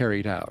Schäfer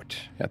carried out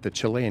at the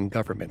Chilean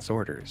government's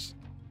orders.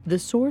 The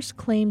source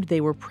claimed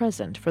they were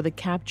present for the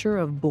capture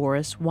of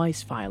Boris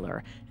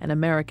Weisfeiler, an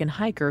American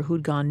hiker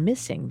who'd gone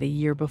missing the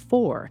year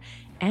before,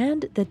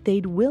 and that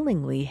they'd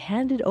willingly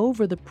handed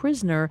over the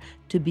prisoner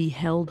to be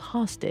held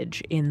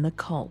hostage in the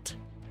cult.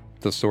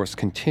 The source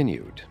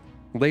continued.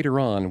 Later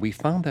on, we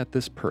found that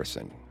this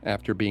person,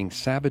 after being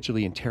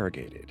savagely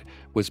interrogated,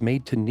 was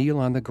made to kneel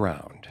on the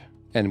ground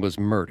and was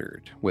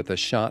murdered with a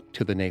shot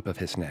to the nape of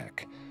his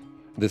neck.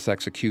 This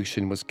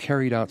execution was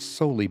carried out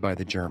solely by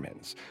the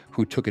Germans,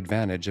 who took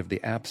advantage of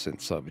the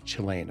absence of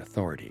Chilean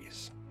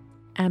authorities.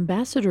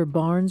 Ambassador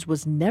Barnes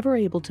was never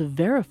able to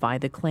verify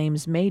the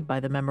claims made by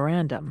the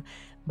memorandum,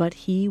 but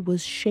he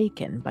was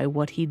shaken by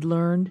what he'd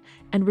learned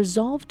and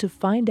resolved to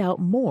find out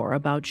more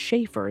about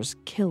Schäfer's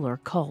killer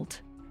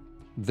cult.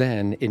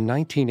 Then, in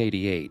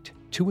 1988,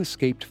 2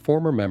 escaped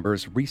former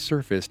members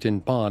resurfaced in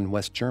Bonn,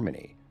 West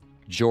Germany.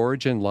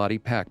 George and Lottie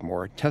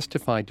Packmore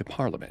testified to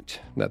Parliament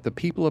that the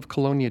people of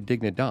Colonia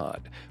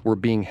Dignidad were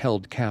being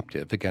held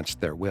captive against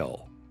their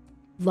will.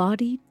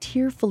 Lottie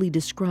tearfully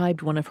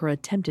described one of her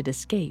attempted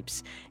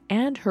escapes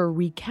and her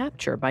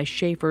recapture by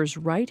Schäfer's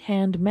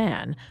right-hand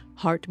man,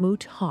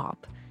 Hartmut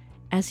Hopp.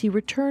 As he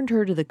returned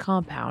her to the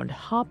compound,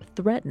 Hopp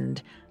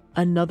threatened,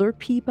 "Another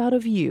peep out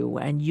of you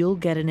and you'll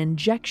get an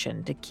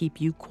injection to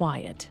keep you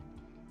quiet."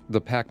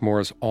 The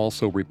Packmores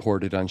also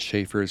reported on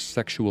Schäfer's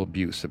sexual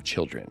abuse of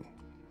children.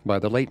 By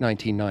the late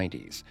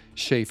 1990s,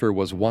 Schäfer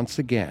was once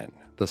again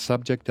the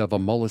subject of a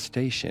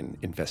molestation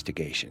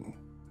investigation.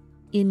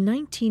 In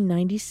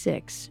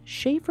 1996,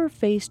 Schäfer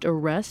faced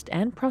arrest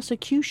and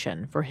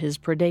prosecution for his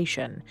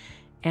predation.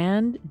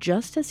 And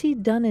just as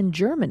he'd done in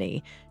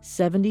Germany,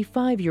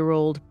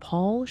 75-year-old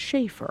Paul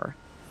Schäfer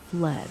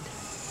fled.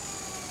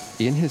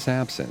 In his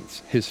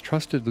absence, his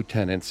trusted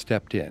lieutenant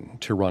stepped in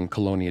to run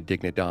Colonia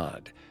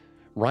Dignidad.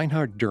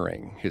 Reinhard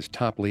Düring, his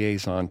top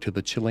liaison to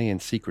the Chilean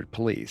secret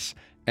police,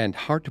 and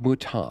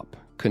Hartmut Hopp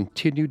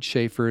continued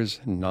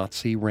Schäfer's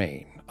Nazi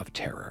reign of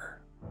terror.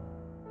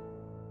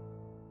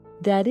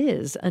 That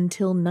is,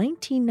 until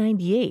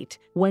 1998,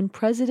 when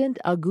President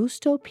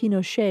Augusto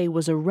Pinochet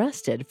was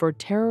arrested for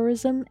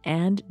terrorism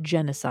and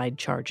genocide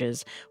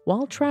charges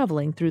while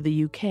traveling through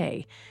the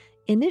UK.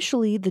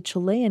 Initially, the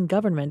Chilean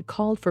government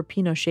called for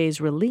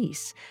Pinochet's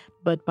release,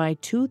 but by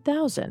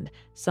 2000,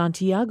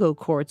 Santiago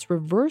courts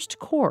reversed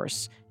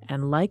course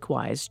and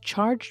likewise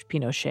charged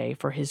Pinochet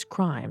for his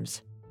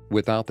crimes.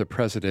 Without the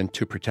president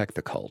to protect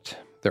the cult,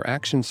 their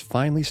actions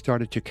finally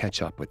started to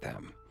catch up with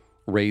them.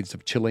 Raids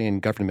of Chilean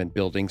government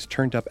buildings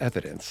turned up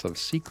evidence of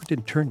secret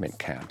internment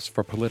camps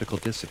for political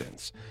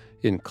dissidents,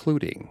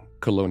 including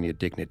Colonia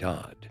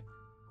Dignidad.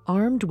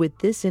 Armed with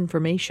this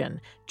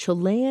information,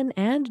 Chilean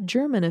and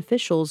German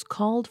officials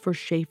called for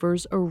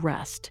Schäfer's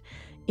arrest.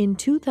 In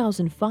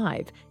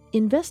 2005,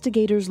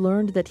 investigators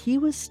learned that he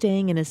was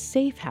staying in a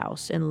safe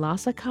house in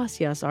Las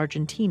Acacias,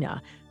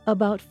 Argentina,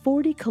 about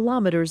 40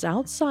 kilometers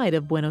outside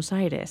of Buenos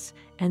Aires,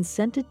 and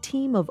sent a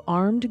team of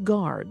armed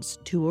guards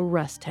to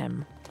arrest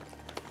him.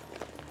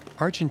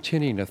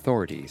 Argentinian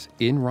authorities,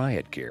 in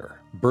riot gear,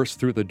 burst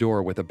through the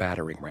door with a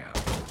battering ram.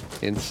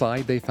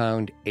 Inside, they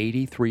found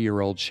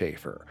 83-year-old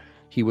Schäfer.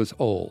 He was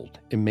old,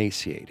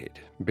 emaciated,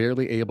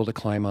 barely able to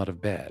climb out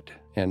of bed,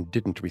 and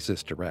didn't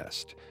resist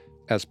arrest.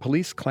 As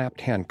police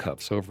clapped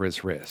handcuffs over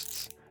his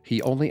wrists,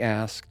 he only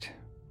asked,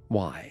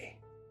 "Why?"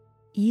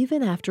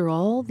 Even after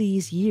all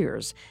these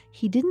years,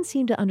 he didn't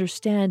seem to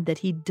understand that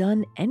he'd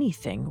done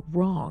anything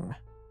wrong.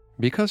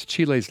 Because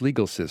Chile's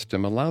legal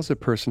system allows a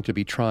person to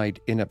be tried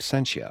in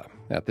absentia,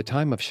 at the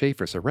time of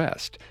Schäfer's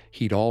arrest,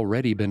 he'd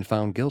already been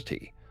found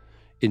guilty.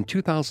 In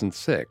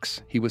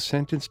 2006, he was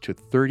sentenced to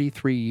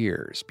 33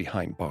 years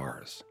behind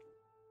bars.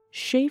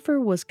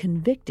 Schäfer was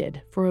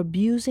convicted for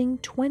abusing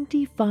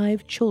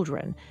 25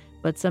 children,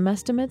 but some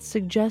estimates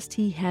suggest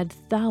he had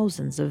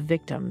thousands of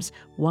victims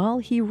while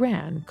he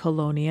ran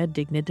Colonia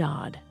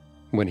Dignidad.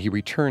 When he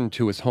returned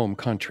to his home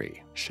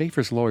country,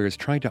 Schäfer's lawyers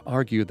tried to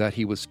argue that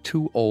he was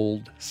too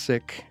old,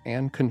 sick,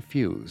 and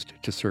confused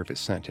to serve his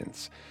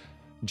sentence.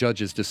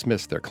 Judges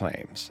dismissed their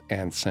claims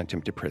and sent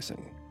him to prison.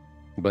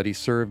 But he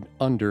served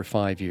under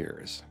 5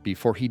 years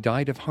before he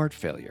died of heart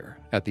failure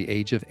at the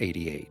age of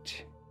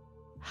 88.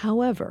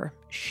 However,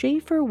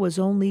 Schäfer was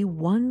only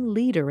one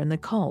leader in the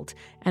cult,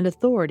 and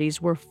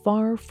authorities were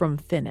far from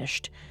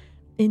finished.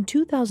 In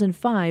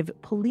 2005,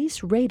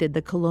 police raided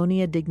the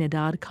Colonia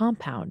Dignidad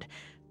compound.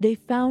 They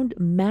found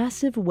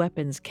massive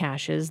weapons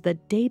caches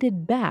that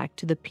dated back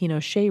to the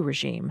Pinochet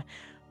regime.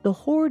 The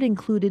hoard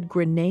included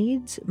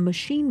grenades,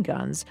 machine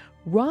guns,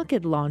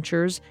 rocket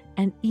launchers,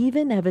 and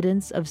even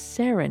evidence of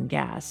sarin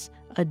gas,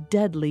 a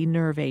deadly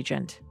nerve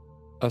agent.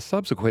 A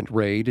subsequent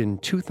raid in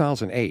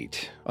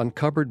 2008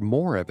 uncovered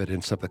more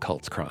evidence of the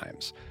cult's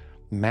crimes.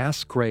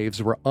 Mass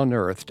graves were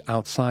unearthed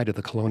outside of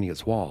the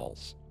colonia's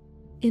walls.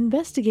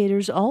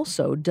 Investigators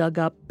also dug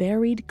up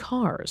buried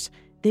cars.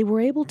 They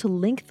were able to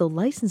link the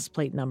license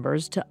plate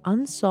numbers to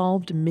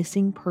unsolved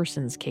missing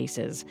persons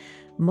cases.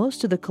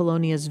 Most of the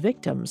colonia's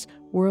victims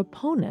were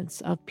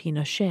opponents of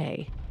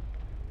Pinochet.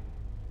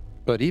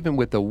 But even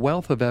with the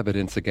wealth of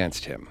evidence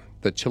against him,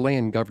 the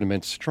Chilean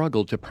government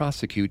struggled to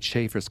prosecute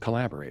Schäfer's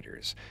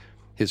collaborators.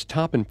 His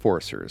top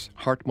enforcers,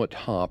 Hartmut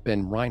Hopp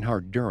and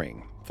Reinhard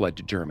Düring, fled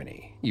to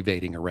Germany,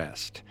 evading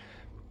arrest.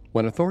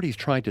 When authorities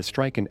tried to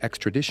strike an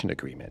extradition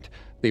agreement,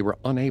 they were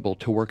unable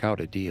to work out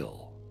a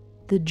deal.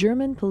 The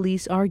German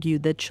police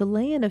argued that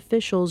Chilean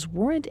officials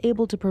weren't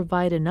able to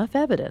provide enough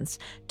evidence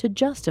to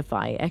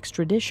justify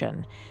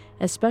extradition,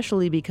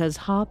 especially because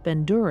Hopp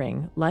and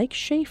Düring, like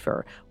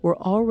Schäfer, were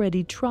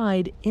already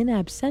tried in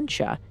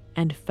absentia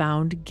and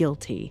found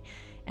guilty.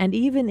 And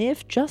even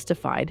if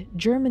justified,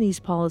 Germany's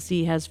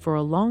policy has for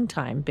a long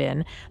time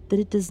been that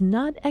it does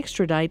not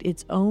extradite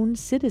its own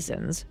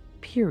citizens,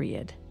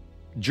 period.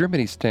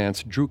 Germany's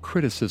stance drew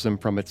criticism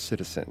from its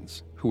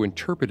citizens, who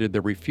interpreted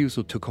the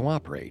refusal to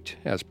cooperate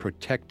as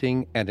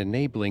protecting and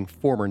enabling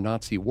former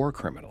Nazi war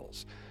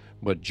criminals,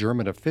 but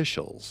German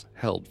officials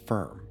held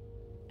firm.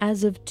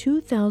 As of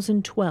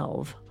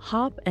 2012,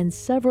 Hopp and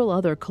several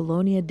other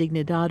Colonia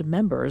Dignidad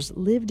members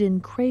lived in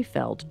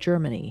Krefeld,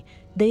 Germany.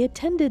 They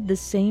attended the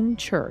same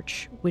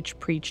church, which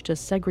preached a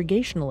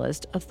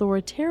segregationalist,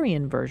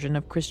 authoritarian version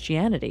of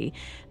Christianity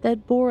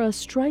that bore a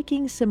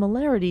striking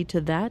similarity to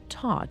that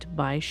taught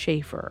by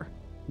Schäfer.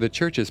 The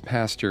church's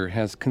pastor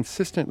has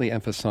consistently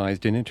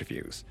emphasized in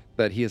interviews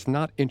that he is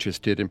not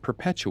interested in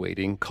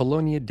perpetuating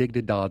Colonia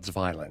Dignidad's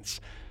violence,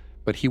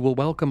 but he will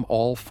welcome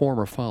all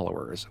former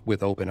followers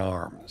with open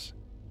arms.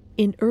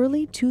 In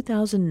early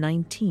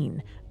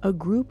 2019, a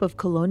group of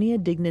Colonia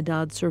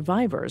Dignidad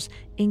survivors,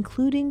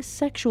 including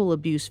sexual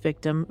abuse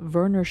victim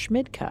Werner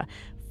Schmidtke,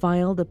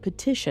 filed a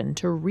petition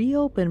to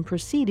reopen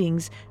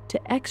proceedings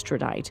to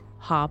extradite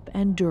Hopp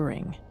and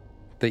Düring.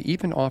 They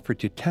even offered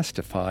to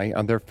testify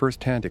on their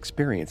first-hand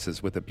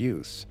experiences with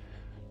abuse.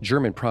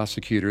 German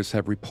prosecutors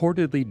have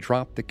reportedly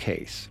dropped the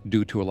case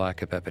due to a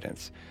lack of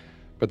evidence,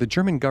 but the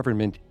German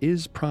government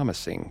is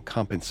promising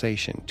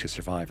compensation to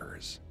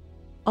survivors.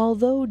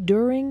 Although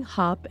Düring,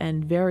 Hopp,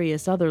 and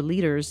various other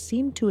leaders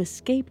seemed to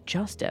escape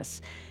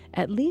justice,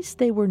 at least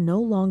they were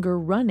no longer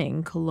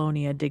running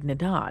Colonia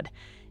Dignidad.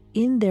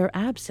 In their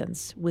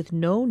absence, with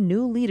no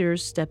new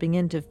leaders stepping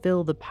in to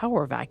fill the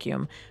power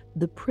vacuum,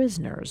 the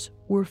prisoners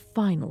were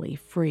finally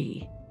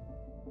free.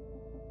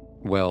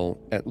 Well,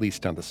 at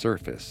least on the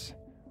surface.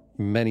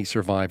 Many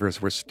survivors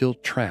were still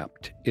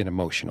trapped in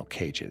emotional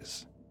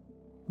cages.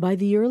 By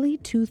the early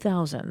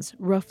 2000s,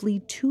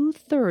 roughly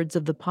 2/3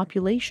 of the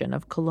population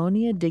of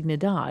Colonia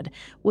Dignidad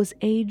was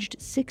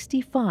aged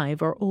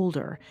 65 or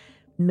older.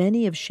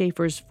 Many of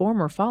Schäfer's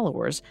former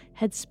followers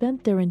had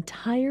spent their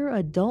entire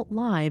adult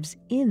lives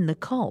in the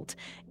cult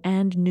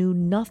and knew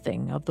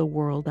nothing of the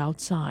world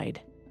outside.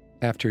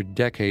 After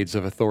decades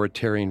of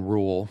authoritarian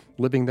rule,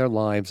 living their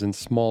lives in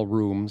small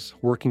rooms,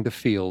 working the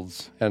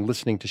fields, and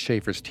listening to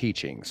Schäfer's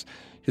teachings,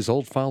 his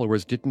old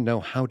followers didn't know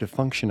how to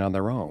function on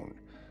their own.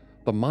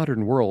 The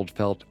modern world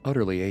felt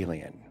utterly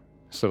alien,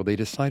 so they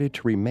decided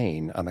to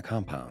remain on the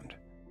compound.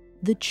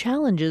 The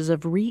challenges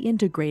of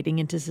reintegrating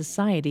into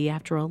society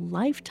after a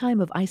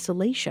lifetime of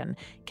isolation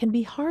can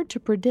be hard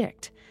to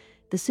predict.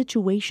 The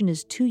situation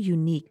is too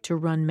unique to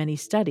run many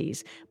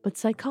studies, but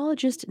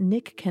psychologist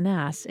Nick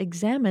Canas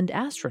examined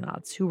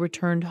astronauts who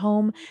returned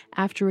home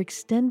after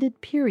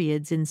extended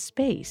periods in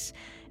space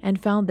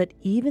and found that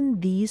even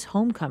these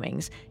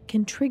homecomings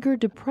can trigger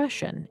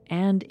depression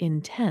and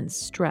intense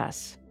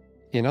stress.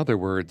 In other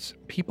words,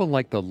 people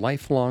like the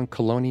lifelong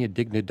Colonia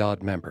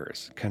Dignidad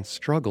members can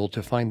struggle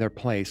to find their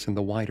place in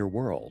the wider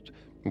world,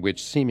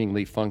 which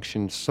seemingly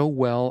functioned so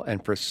well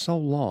and for so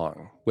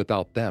long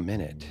without them in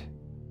it.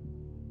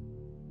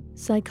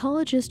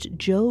 Psychologist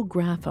Joe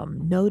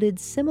Graffam noted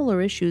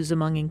similar issues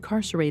among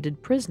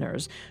incarcerated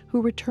prisoners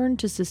who returned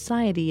to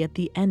society at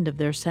the end of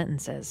their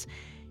sentences.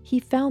 He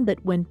found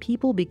that when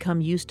people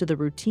become used to the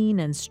routine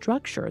and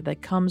structure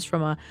that comes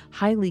from a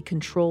highly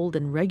controlled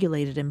and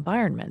regulated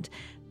environment,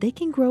 they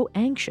can grow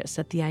anxious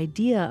at the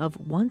idea of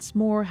once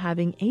more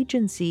having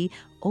agency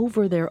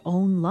over their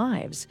own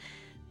lives.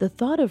 The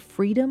thought of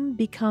freedom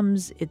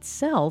becomes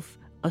itself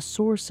a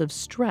source of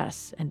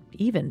stress and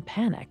even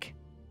panic.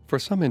 For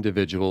some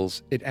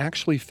individuals, it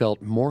actually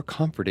felt more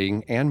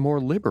comforting and more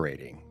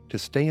liberating to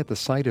stay at the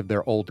site of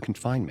their old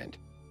confinement.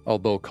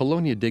 Although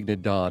Colonia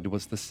Dignidad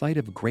was the site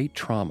of great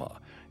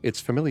trauma, its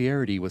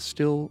familiarity was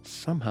still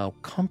somehow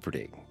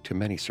comforting to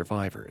many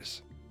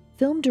survivors.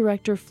 Film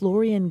director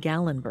Florian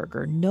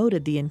Gallenberger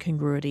noted the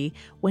incongruity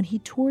when he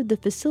toured the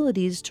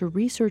facilities to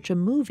research a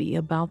movie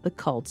about the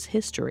cult's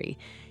history.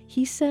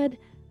 He said,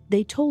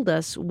 "They told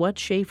us what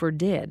Schäfer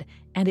did,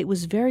 and it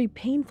was very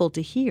painful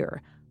to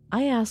hear.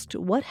 I asked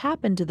what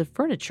happened to the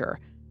furniture.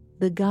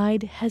 The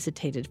guide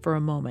hesitated for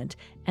a moment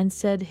and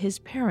said his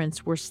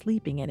parents were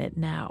sleeping in it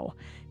now.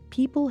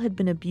 People had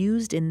been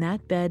abused in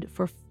that bed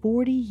for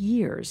 40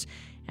 years,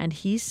 and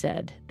he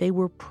said they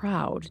were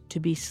proud to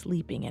be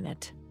sleeping in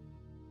it."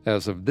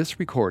 As of this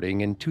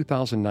recording in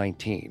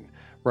 2019,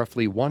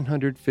 roughly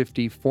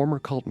 150 former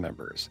cult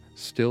members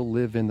still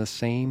live in the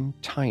same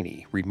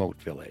tiny remote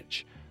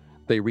village.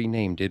 They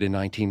renamed it in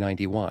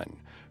 1991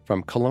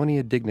 from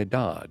Colonia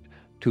Dignidad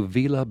to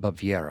Villa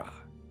Baviera.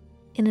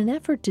 In an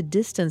effort to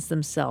distance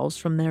themselves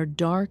from their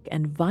dark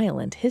and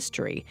violent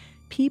history,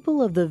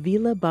 people of the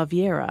Villa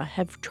Baviera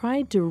have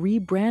tried to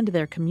rebrand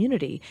their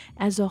community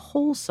as a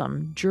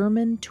wholesome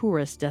German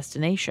tourist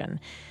destination.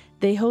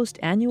 They host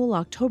annual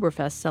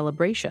Oktoberfest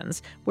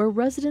celebrations where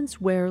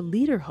residents wear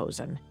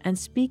lederhosen and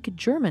speak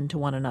German to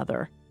one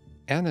another.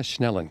 Anna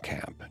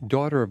Schnellenkamp,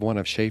 daughter of one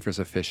of Schäfer's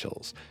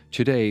officials,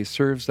 today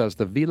serves as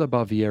the Villa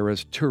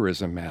Baviera's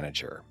tourism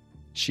manager.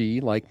 She,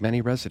 like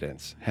many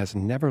residents, has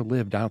never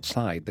lived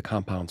outside the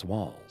compound's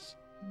walls.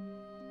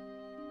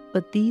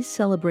 But these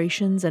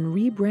celebrations and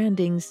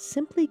rebrandings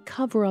simply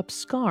cover up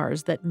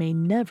scars that may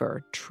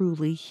never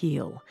truly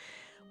heal.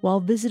 While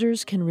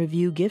visitors can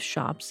review gift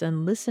shops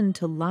and listen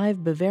to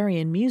live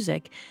Bavarian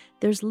music,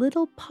 there's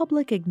little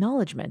public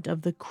acknowledgement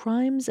of the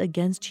crimes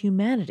against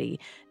humanity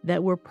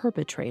that were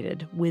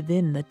perpetrated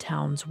within the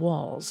town's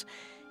walls.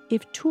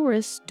 If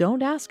tourists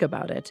don't ask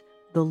about it,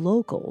 the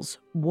locals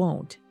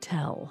won't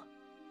tell.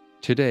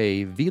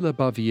 Today, Villa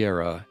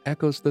Baviera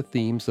echoes the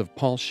themes of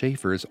Paul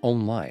Schäfer's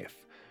own life.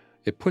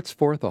 It puts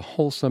forth a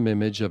wholesome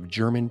image of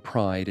German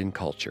pride and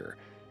culture.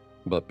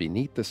 But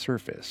beneath the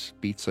surface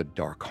beats a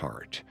dark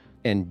heart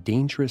and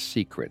dangerous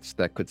secrets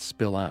that could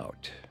spill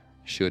out,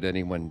 should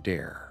anyone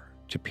dare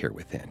to peer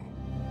within.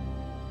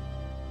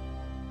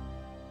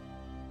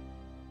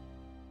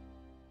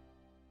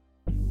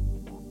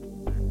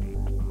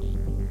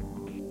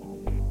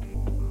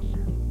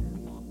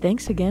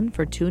 Thanks again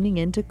for tuning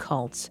in to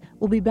Cults.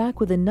 We'll be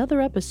back with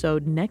another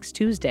episode next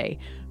Tuesday.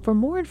 For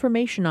more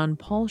information on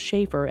Paul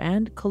Schäfer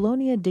and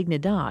Colonia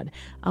Dignidad,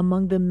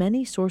 among the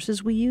many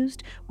sources we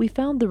used, we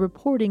found the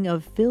reporting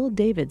of Phil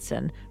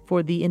Davidson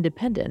for The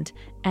Independent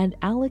and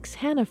Alex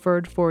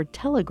Hannaford for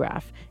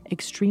Telegraph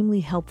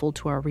extremely helpful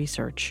to our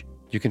research.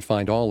 You can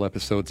find all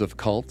episodes of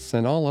Cults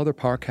and all other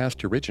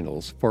Parcast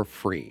originals for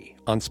free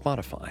on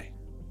Spotify.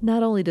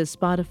 Not only does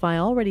Spotify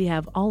already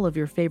have all of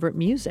your favorite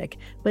music,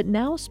 but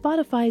now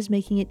Spotify is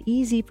making it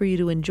easy for you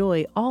to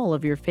enjoy all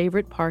of your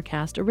favorite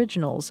Parcast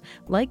originals,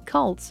 like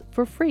Cults,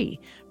 for free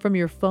from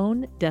your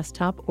phone,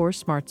 desktop, or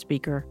smart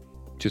speaker.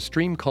 To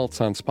stream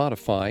Cults on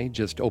Spotify,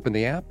 just open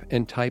the app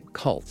and type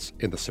Cults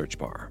in the search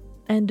bar.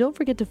 And don't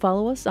forget to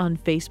follow us on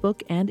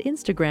Facebook and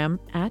Instagram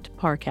at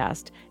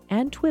Parcast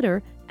and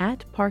Twitter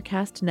at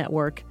Parcast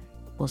Network.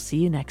 We'll see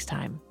you next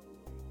time.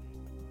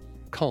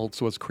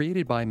 Cults was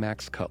created by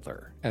Max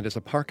Cutler and is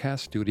a Parcast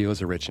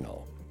Studios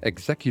original.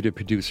 Executive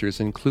producers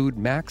include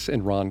Max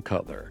and Ron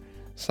Cutler.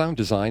 Sound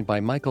design by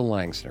Michael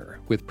Langsner,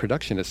 with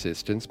production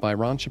assistance by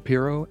Ron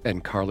Shapiro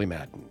and Carly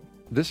Madden.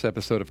 This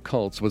episode of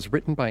Cults was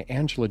written by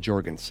Angela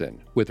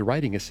Jorgensen, with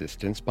writing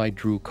assistance by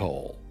Drew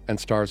Cole, and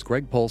stars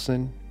Greg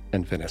Polson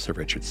and Vanessa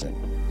Richardson.